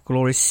Life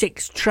Glory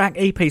 6-track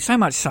EP. So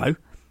much so,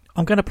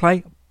 I'm going to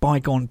play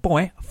Bygone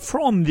Boy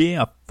from the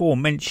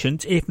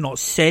aforementioned, if not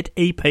said,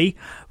 EP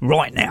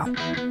right now.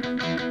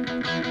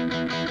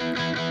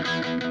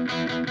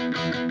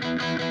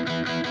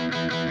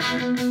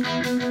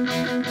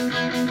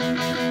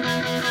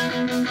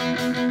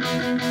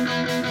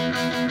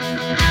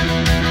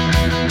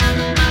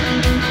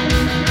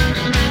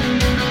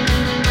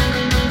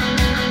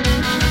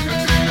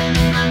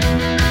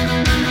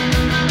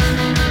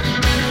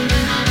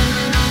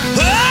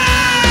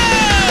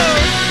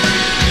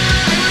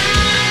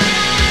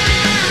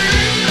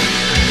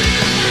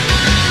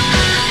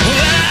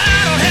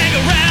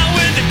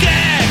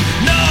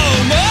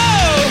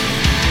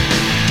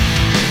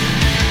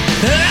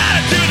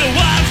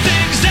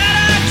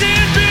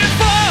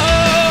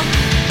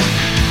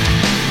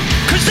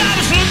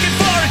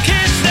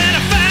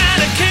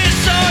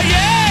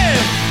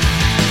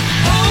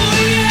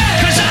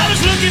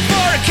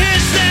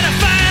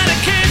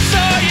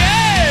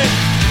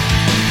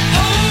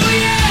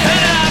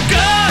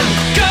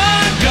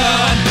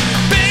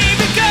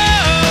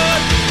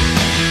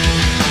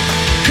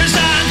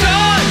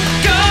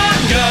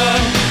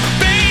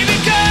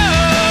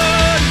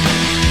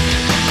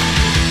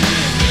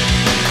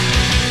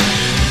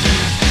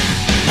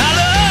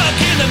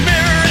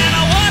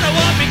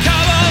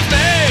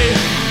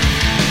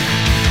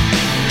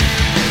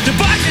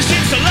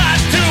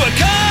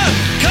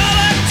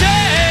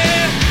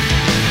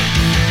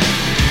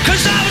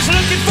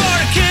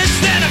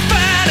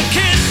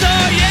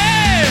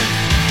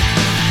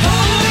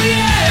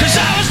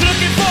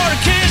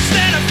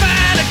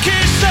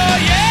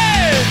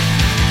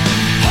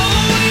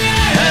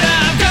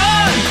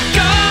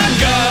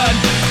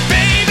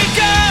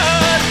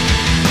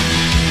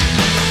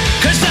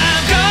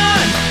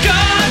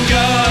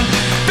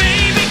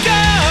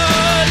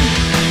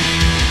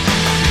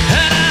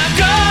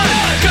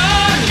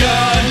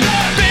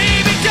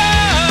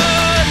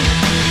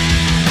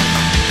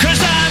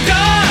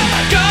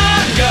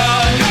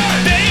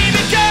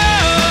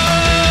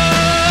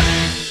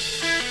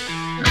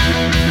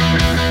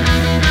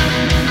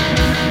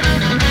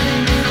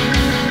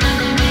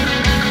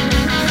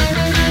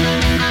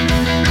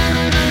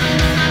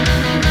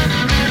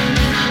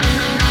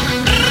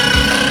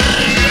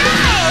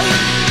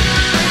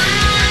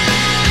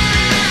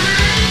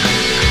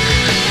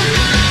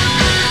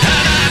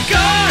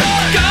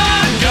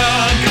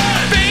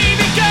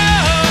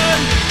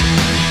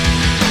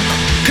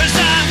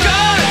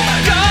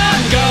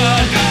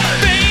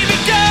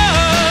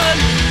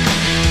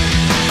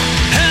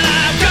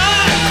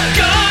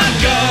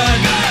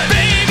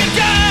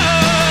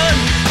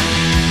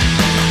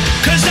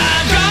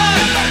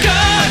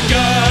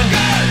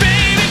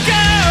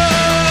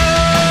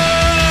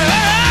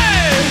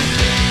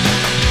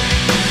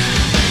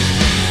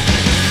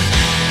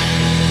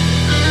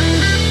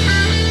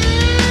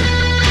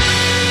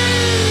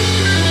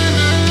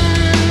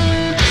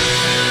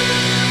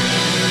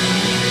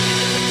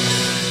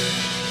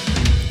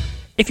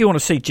 If you want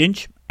to see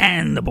Ginge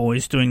and the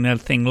boys doing their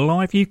thing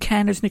live, you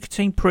can, as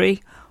Nicotine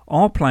Pretty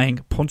are playing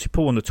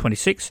Pontypool on the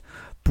 26th,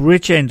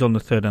 Bridgend on the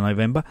 3rd of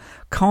November,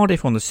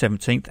 Cardiff on the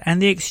 17th,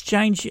 and the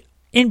Exchange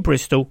in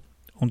Bristol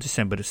on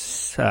December the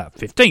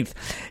 15th.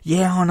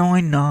 Yeah, and I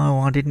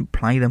know I didn't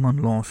play them on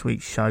last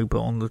week's show,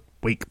 but on the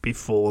week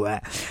before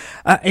that.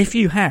 If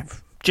you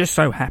have just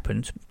so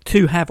happened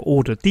to have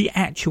ordered the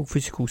actual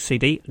physical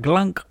CD,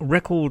 Glunk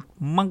Record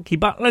Monkey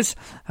Butlers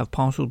have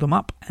parcelled them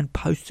up and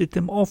posted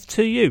them off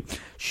to you.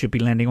 Should be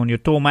landing on your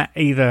doormat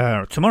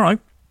either tomorrow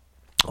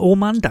or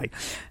Monday.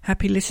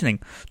 Happy listening.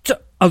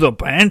 To other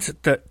bands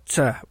that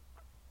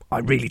I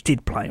really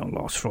did play on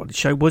last Friday's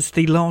show was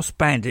the Last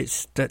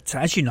Bandits that,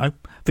 as you know,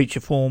 feature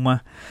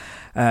former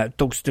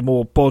Dogs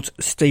D'Amore bod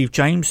Steve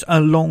James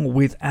along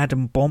with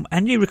Adam Bomb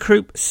and new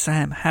recruit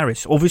Sam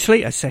Harris.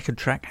 Obviously a second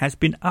track has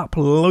been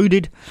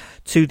uploaded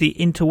to the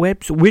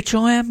interwebs, which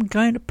I am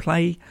going to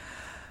play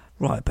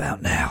right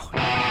about now.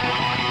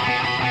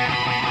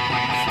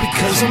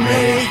 Because I'm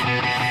ready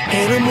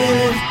and I'm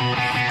willing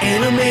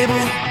and I'm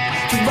able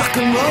to rock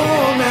and roll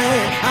all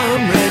night.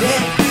 I'm ready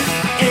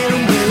and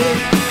I'm willing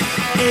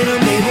and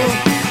I'm able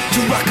to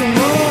rock and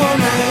roll all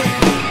night.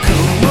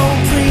 Come on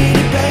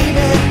pretty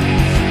baby,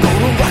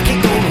 gonna rock it,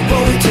 gonna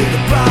roll it till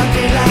the broad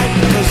daylight.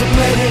 Because I'm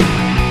ready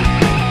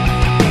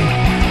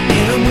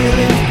and I'm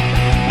willing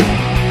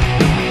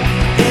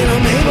and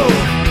I'm able,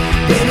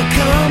 baby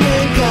come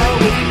and go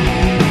with me.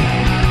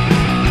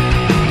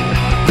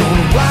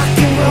 Gonna rock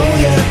and roll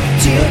ya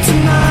till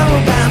tomorrow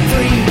about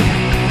 3.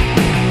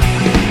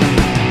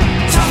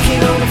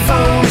 Talking on the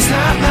phone is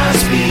not my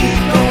speed.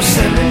 Don't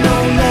send me no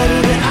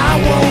letter that I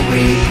won't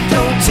read.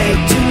 Don't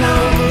take too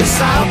long, cause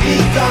I'll be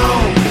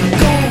gone.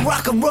 Gonna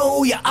rock and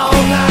roll ya all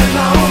night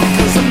long.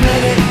 Cause I'm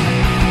ready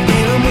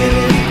and I'm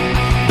willing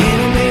and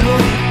I'm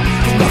able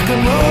to rock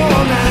and roll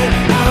all night.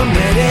 I'm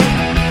ready,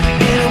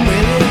 and I'm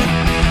willing,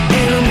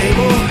 and I'm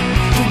able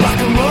to rock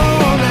and roll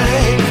all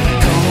night.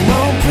 Come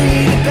on,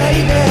 pretty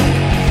baby,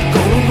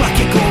 gonna rock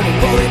it, gonna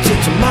roll it till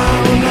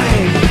tomorrow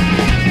night.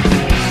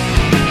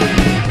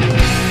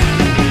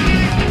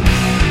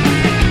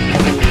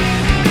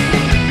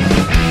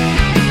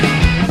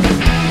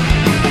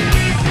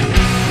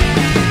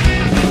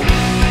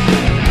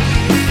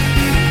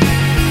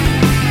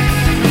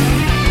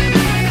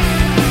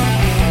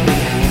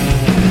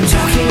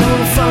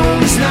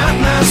 It's not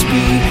my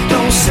speed.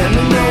 Don't send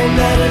me no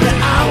letter that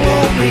I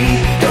won't read.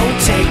 Don't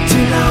take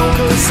too long,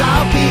 cause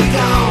I'll be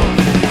gone.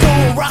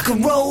 Gonna rock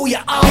and roll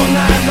you all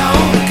night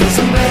long. Cause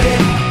I'm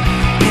ready,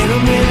 and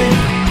I'm willing,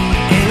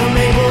 and I'm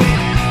able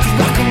to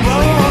rock and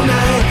roll all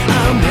night.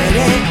 I'm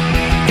ready,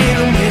 and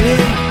I'm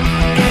willing,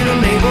 and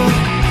I'm able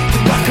to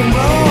rock and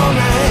roll all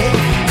night.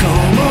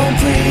 Come on,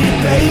 pretty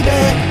baby,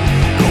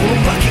 gonna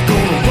rock it,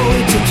 gonna roll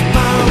it till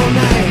tomorrow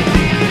night.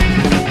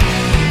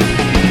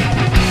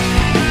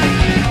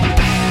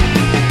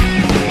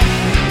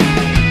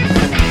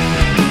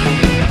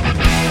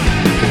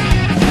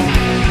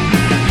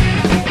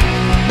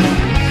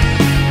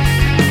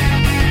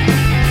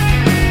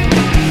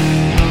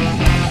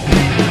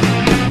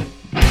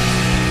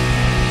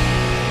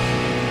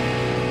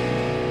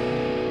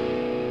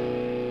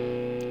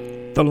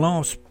 The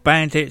Last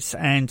Bandits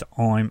and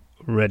I'm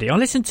Ready. I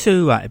listened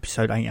to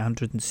episode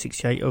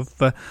 868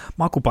 of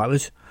Michael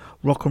Butler's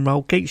Rock and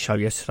Roll Geek Show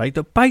yesterday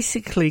that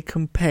basically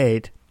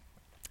compared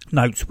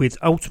notes with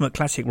Ultimate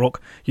Classic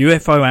Rock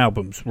UFO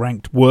albums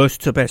ranked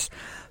worst to best.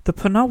 The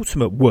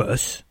penultimate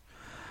worst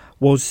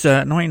was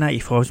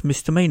 1985's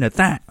Misdemeanor.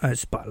 That,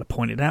 as Butler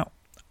pointed out,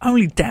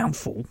 only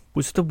downfall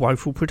was the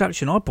woeful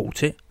production. I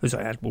bought it, as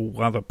I had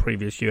all other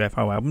previous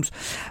UFO albums.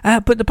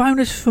 But the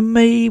bonus for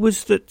me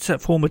was that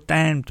former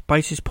Damned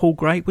bassist Paul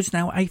Gray was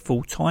now a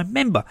full-time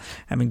member,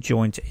 having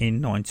joined in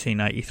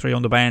 1983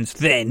 on the band's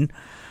then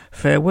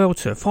farewell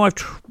tour.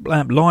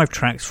 5 live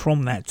tracks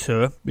from that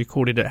tour,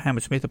 recorded at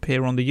Hammersmith,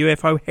 appear on the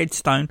UFO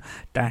Headstone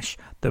 -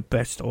 The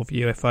Best of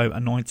UFO,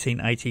 a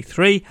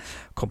 1983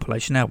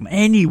 compilation album.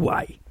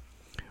 Anyway,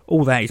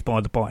 all that is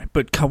by the by.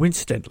 But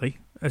coincidentally,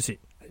 it's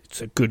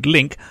a good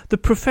link, the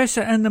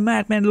Professor and the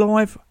Madmen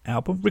live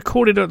album,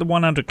 recorded at the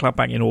 100 Club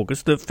back in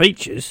August, that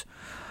features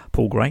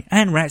Paul Gray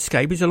and Rat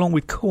Scabies along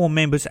with core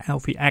members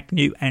Alfie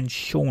Agnew and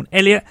Sean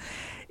Elliott,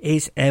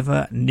 is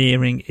ever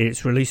nearing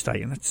its release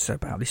date, and that's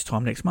about this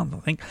time next month, I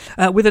think,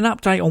 with an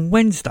update on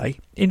Wednesday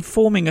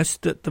informing us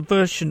that the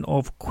version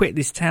of Quit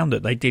This Town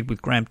that they did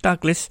with Graham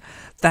Douglas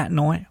that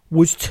night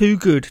was too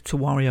good to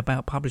worry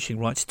about publishing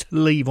rights to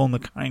leave on the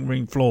cutting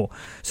room floor,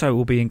 so it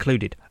will be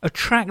included. A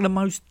track that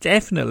most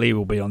definitely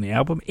will be on the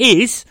album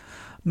is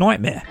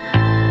Nightmare.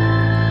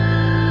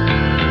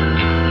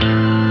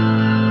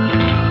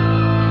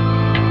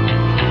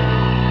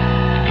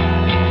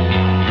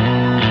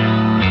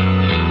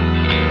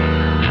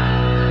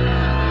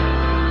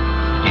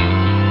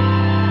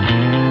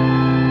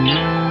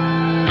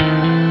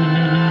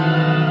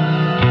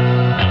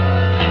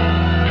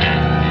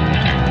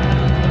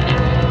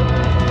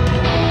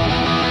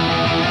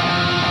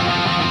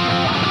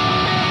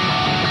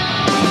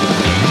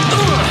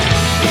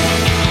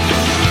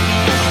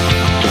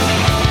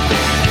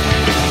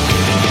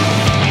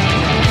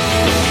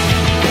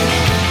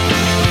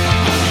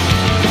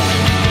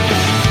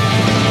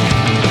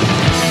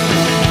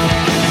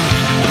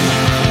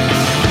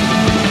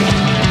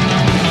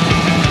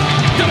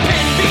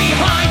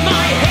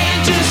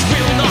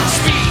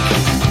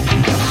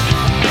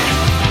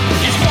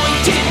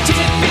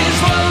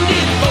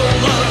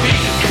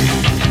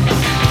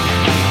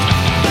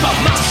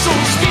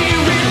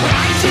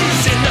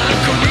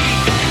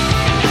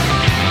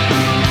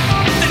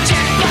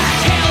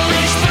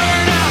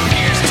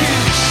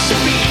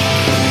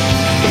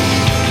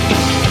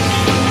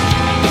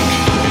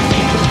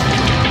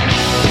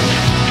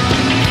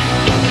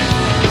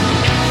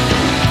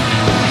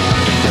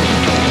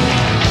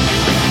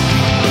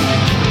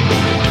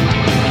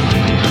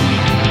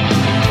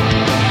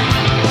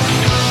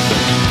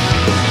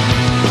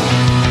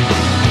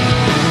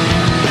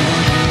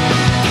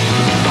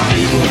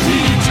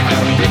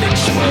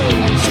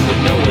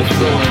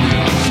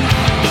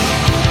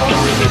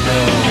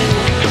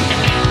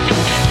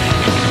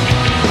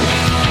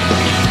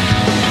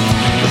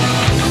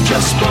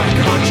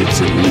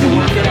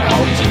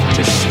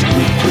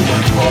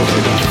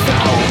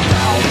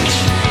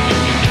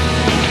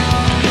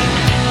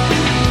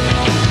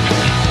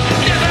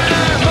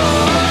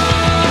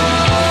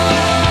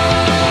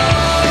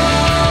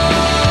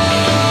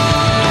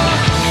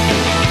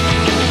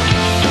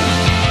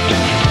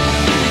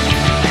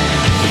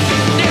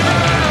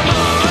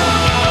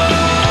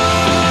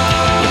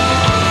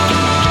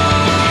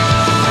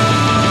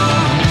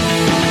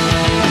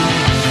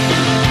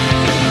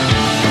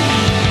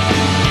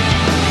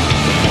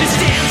 This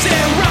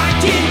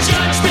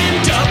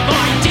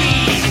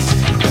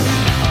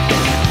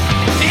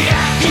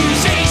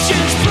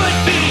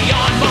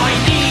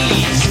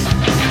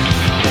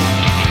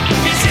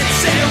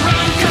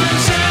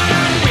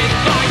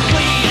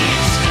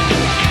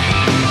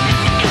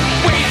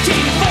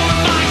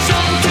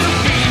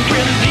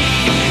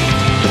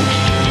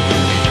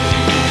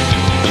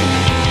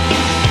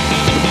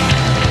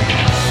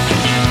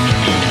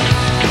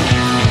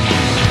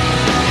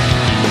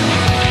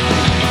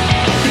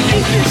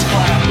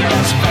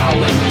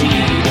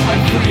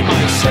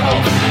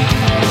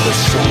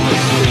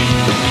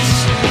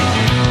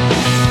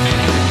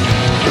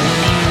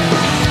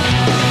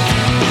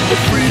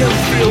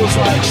feels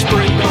like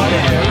spring on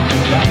air.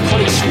 That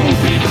place will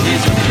be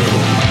visited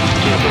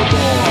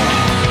nevermore.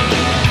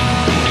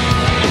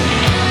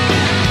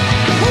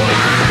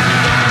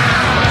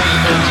 My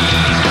evil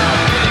deeds have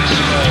been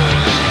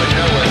exposed, but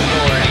no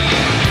authority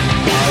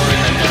are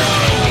in the know.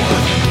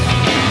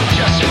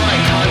 Just my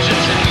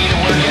conscience and me to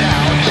work it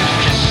out.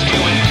 Just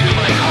stewing to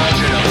my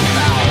cauldron of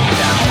foul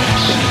doubt.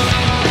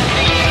 The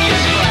ink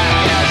is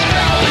black as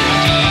foul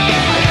indeed.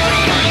 I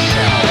free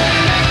myself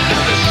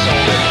of the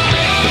soul in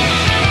me.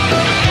 The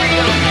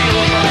freedom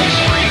feels like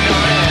spring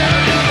on air.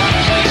 That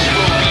place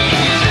will be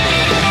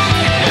visited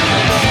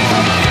nevermore.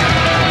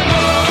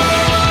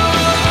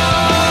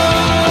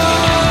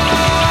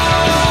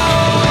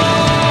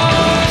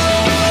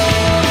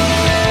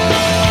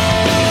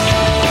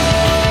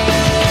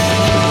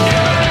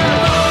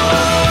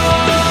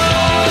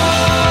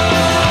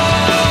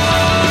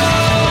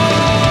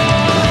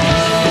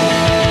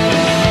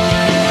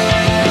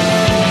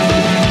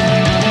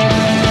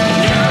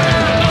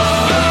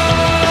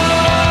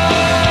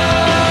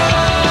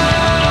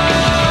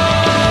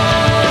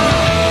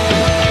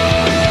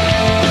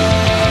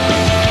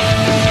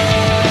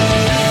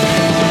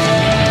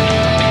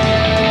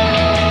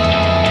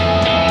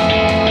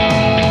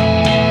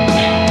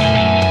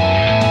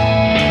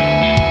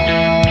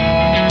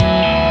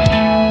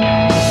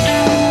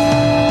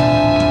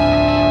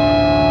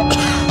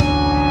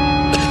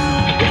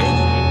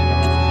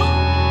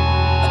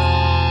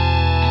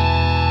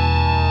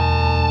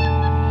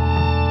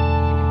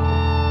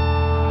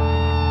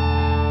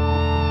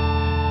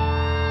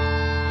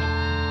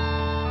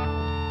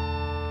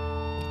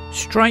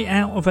 Straight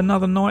out of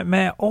Another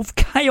Nightmare of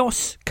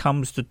Chaos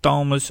comes the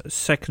Dharma's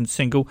second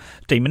single,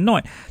 Demon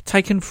Night,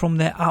 taken from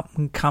their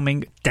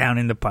up-and-coming Down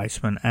in the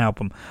Basement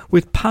album.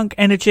 With punk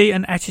energy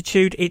and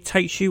attitude, it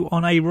takes you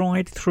on a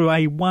ride through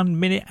a 1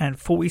 minute and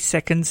 40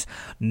 seconds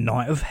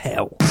night of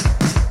hell. I'm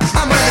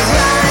on the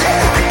run,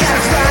 I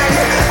gotta run,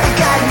 I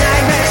got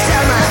nightmares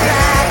on my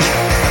back,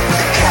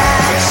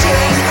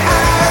 catching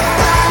up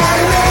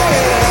on me.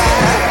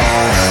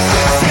 I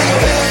feel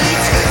the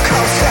heat,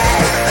 cold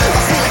sweat, I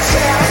feel the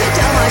chill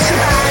down my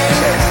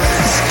spine.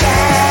 It's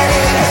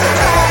getting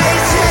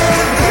hard to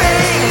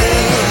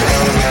breathe.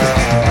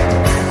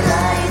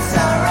 Lights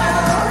are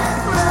out,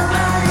 my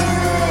mind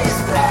is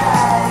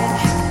black.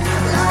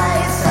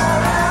 Lights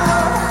are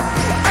out,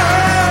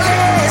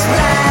 all is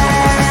black.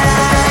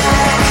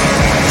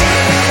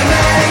 Demon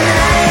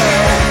night,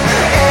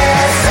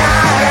 it's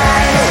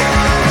alright.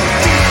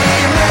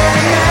 Demon night, it's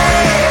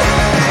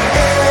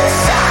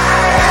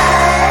alright. I'm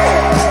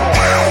on the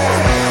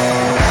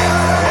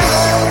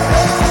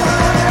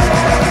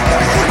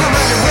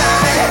run, I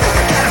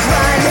gotta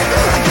run. I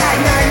got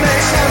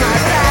nightmares on my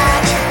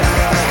back,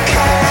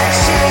 catching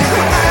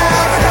up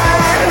on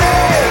me. I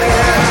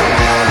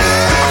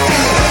feel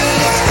the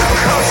heat,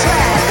 cold sweat, I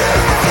feel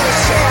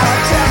the chill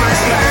down my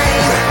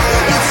spine.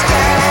 It's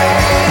getting hard to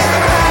breathe.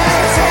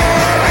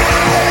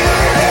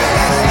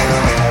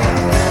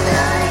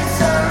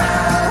 Lights are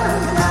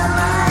out, my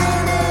mind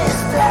is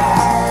black. Lights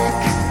are out, all is black. Demon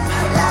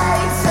night,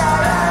 it's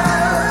alright.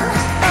 Demon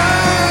night, it's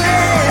alright.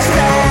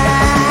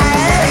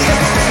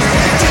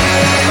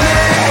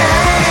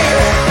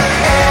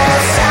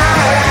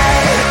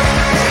 Demon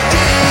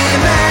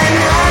night,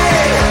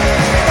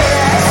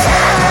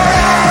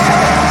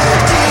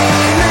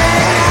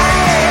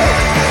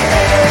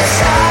 it's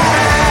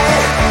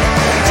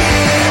alright. Demon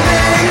night,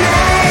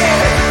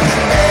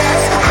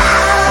 it's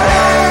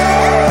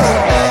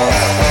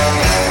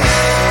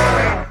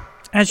alright.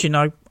 As you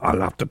know, I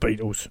love the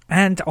Beatles,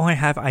 and I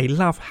have a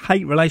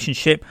love-hate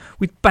relationship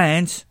with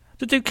bands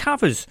that do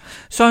covers.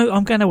 So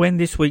I'm going to end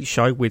this week's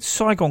show with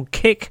Saigon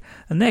Kick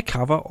and their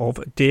cover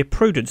of Dear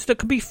Prudence that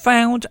can be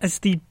found as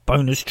the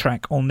bonus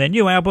track on their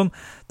new album,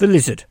 The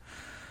Lizard.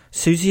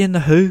 Susie and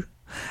the Who,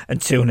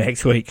 until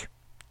next week,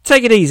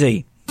 take it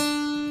easy.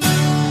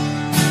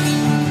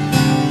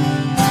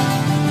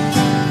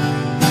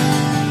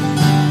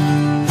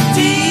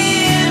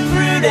 Dear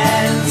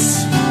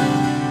Prudence,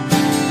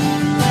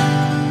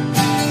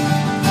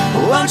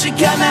 won't you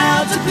come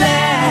out to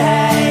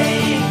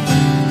play?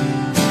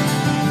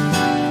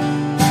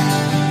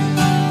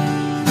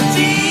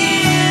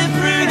 Dear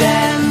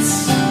Prudence,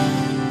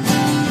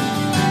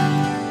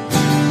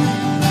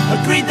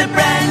 greet the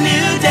brand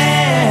new day.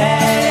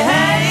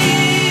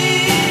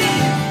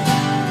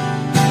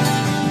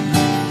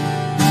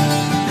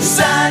 The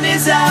sun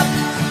is up,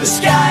 the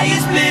sky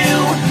is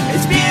blue,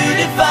 it's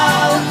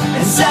beautiful,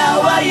 and so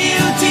are you,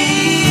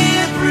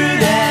 dear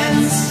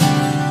Prudence.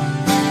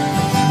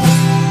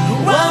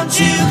 Won't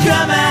you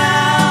come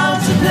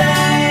out to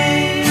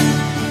play?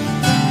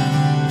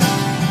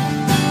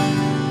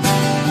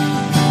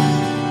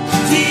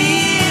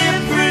 Dear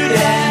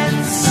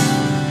Prudence,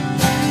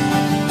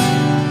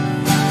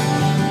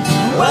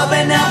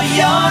 open up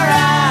your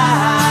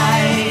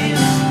eyes.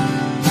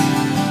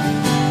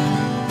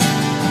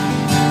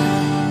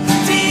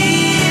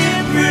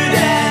 Dear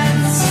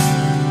Prudence,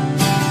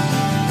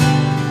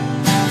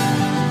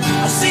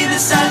 I see the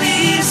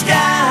sunny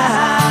skies.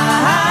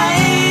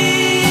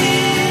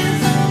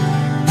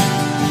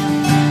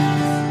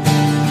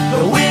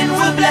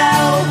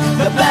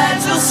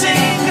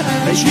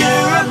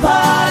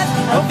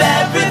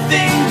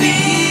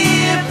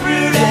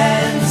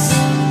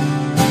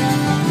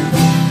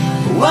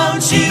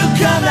 won't you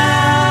come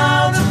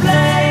out and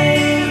play?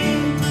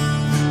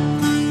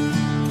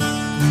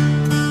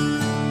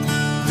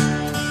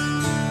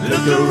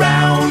 Look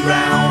around,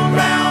 round,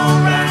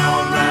 round,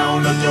 round,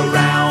 round. Look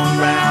around,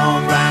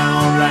 round,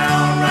 round,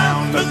 round,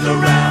 round. Look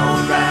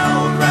around,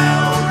 round,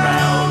 round,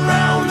 round,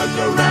 round. Look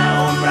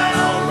around,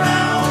 round,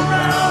 round,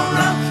 round,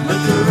 round.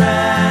 Look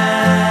around.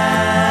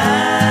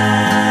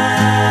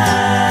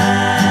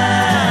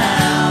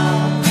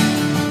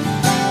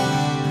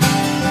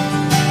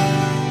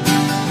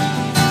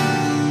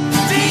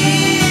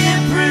 Dear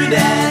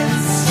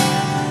Prudence,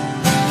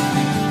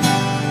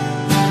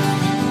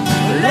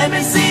 let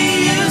me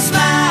see you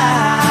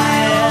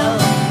smile.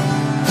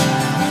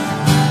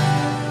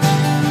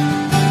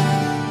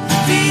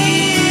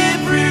 Dear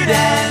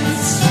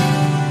Prudence,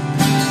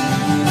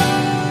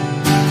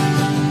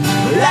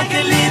 like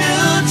a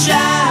little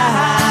child.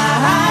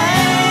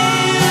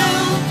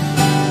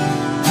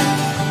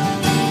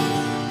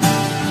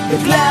 The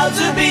clouds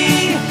will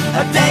be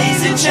a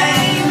daisy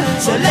chain,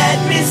 so let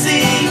me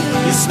see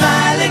you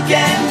smile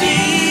again, dear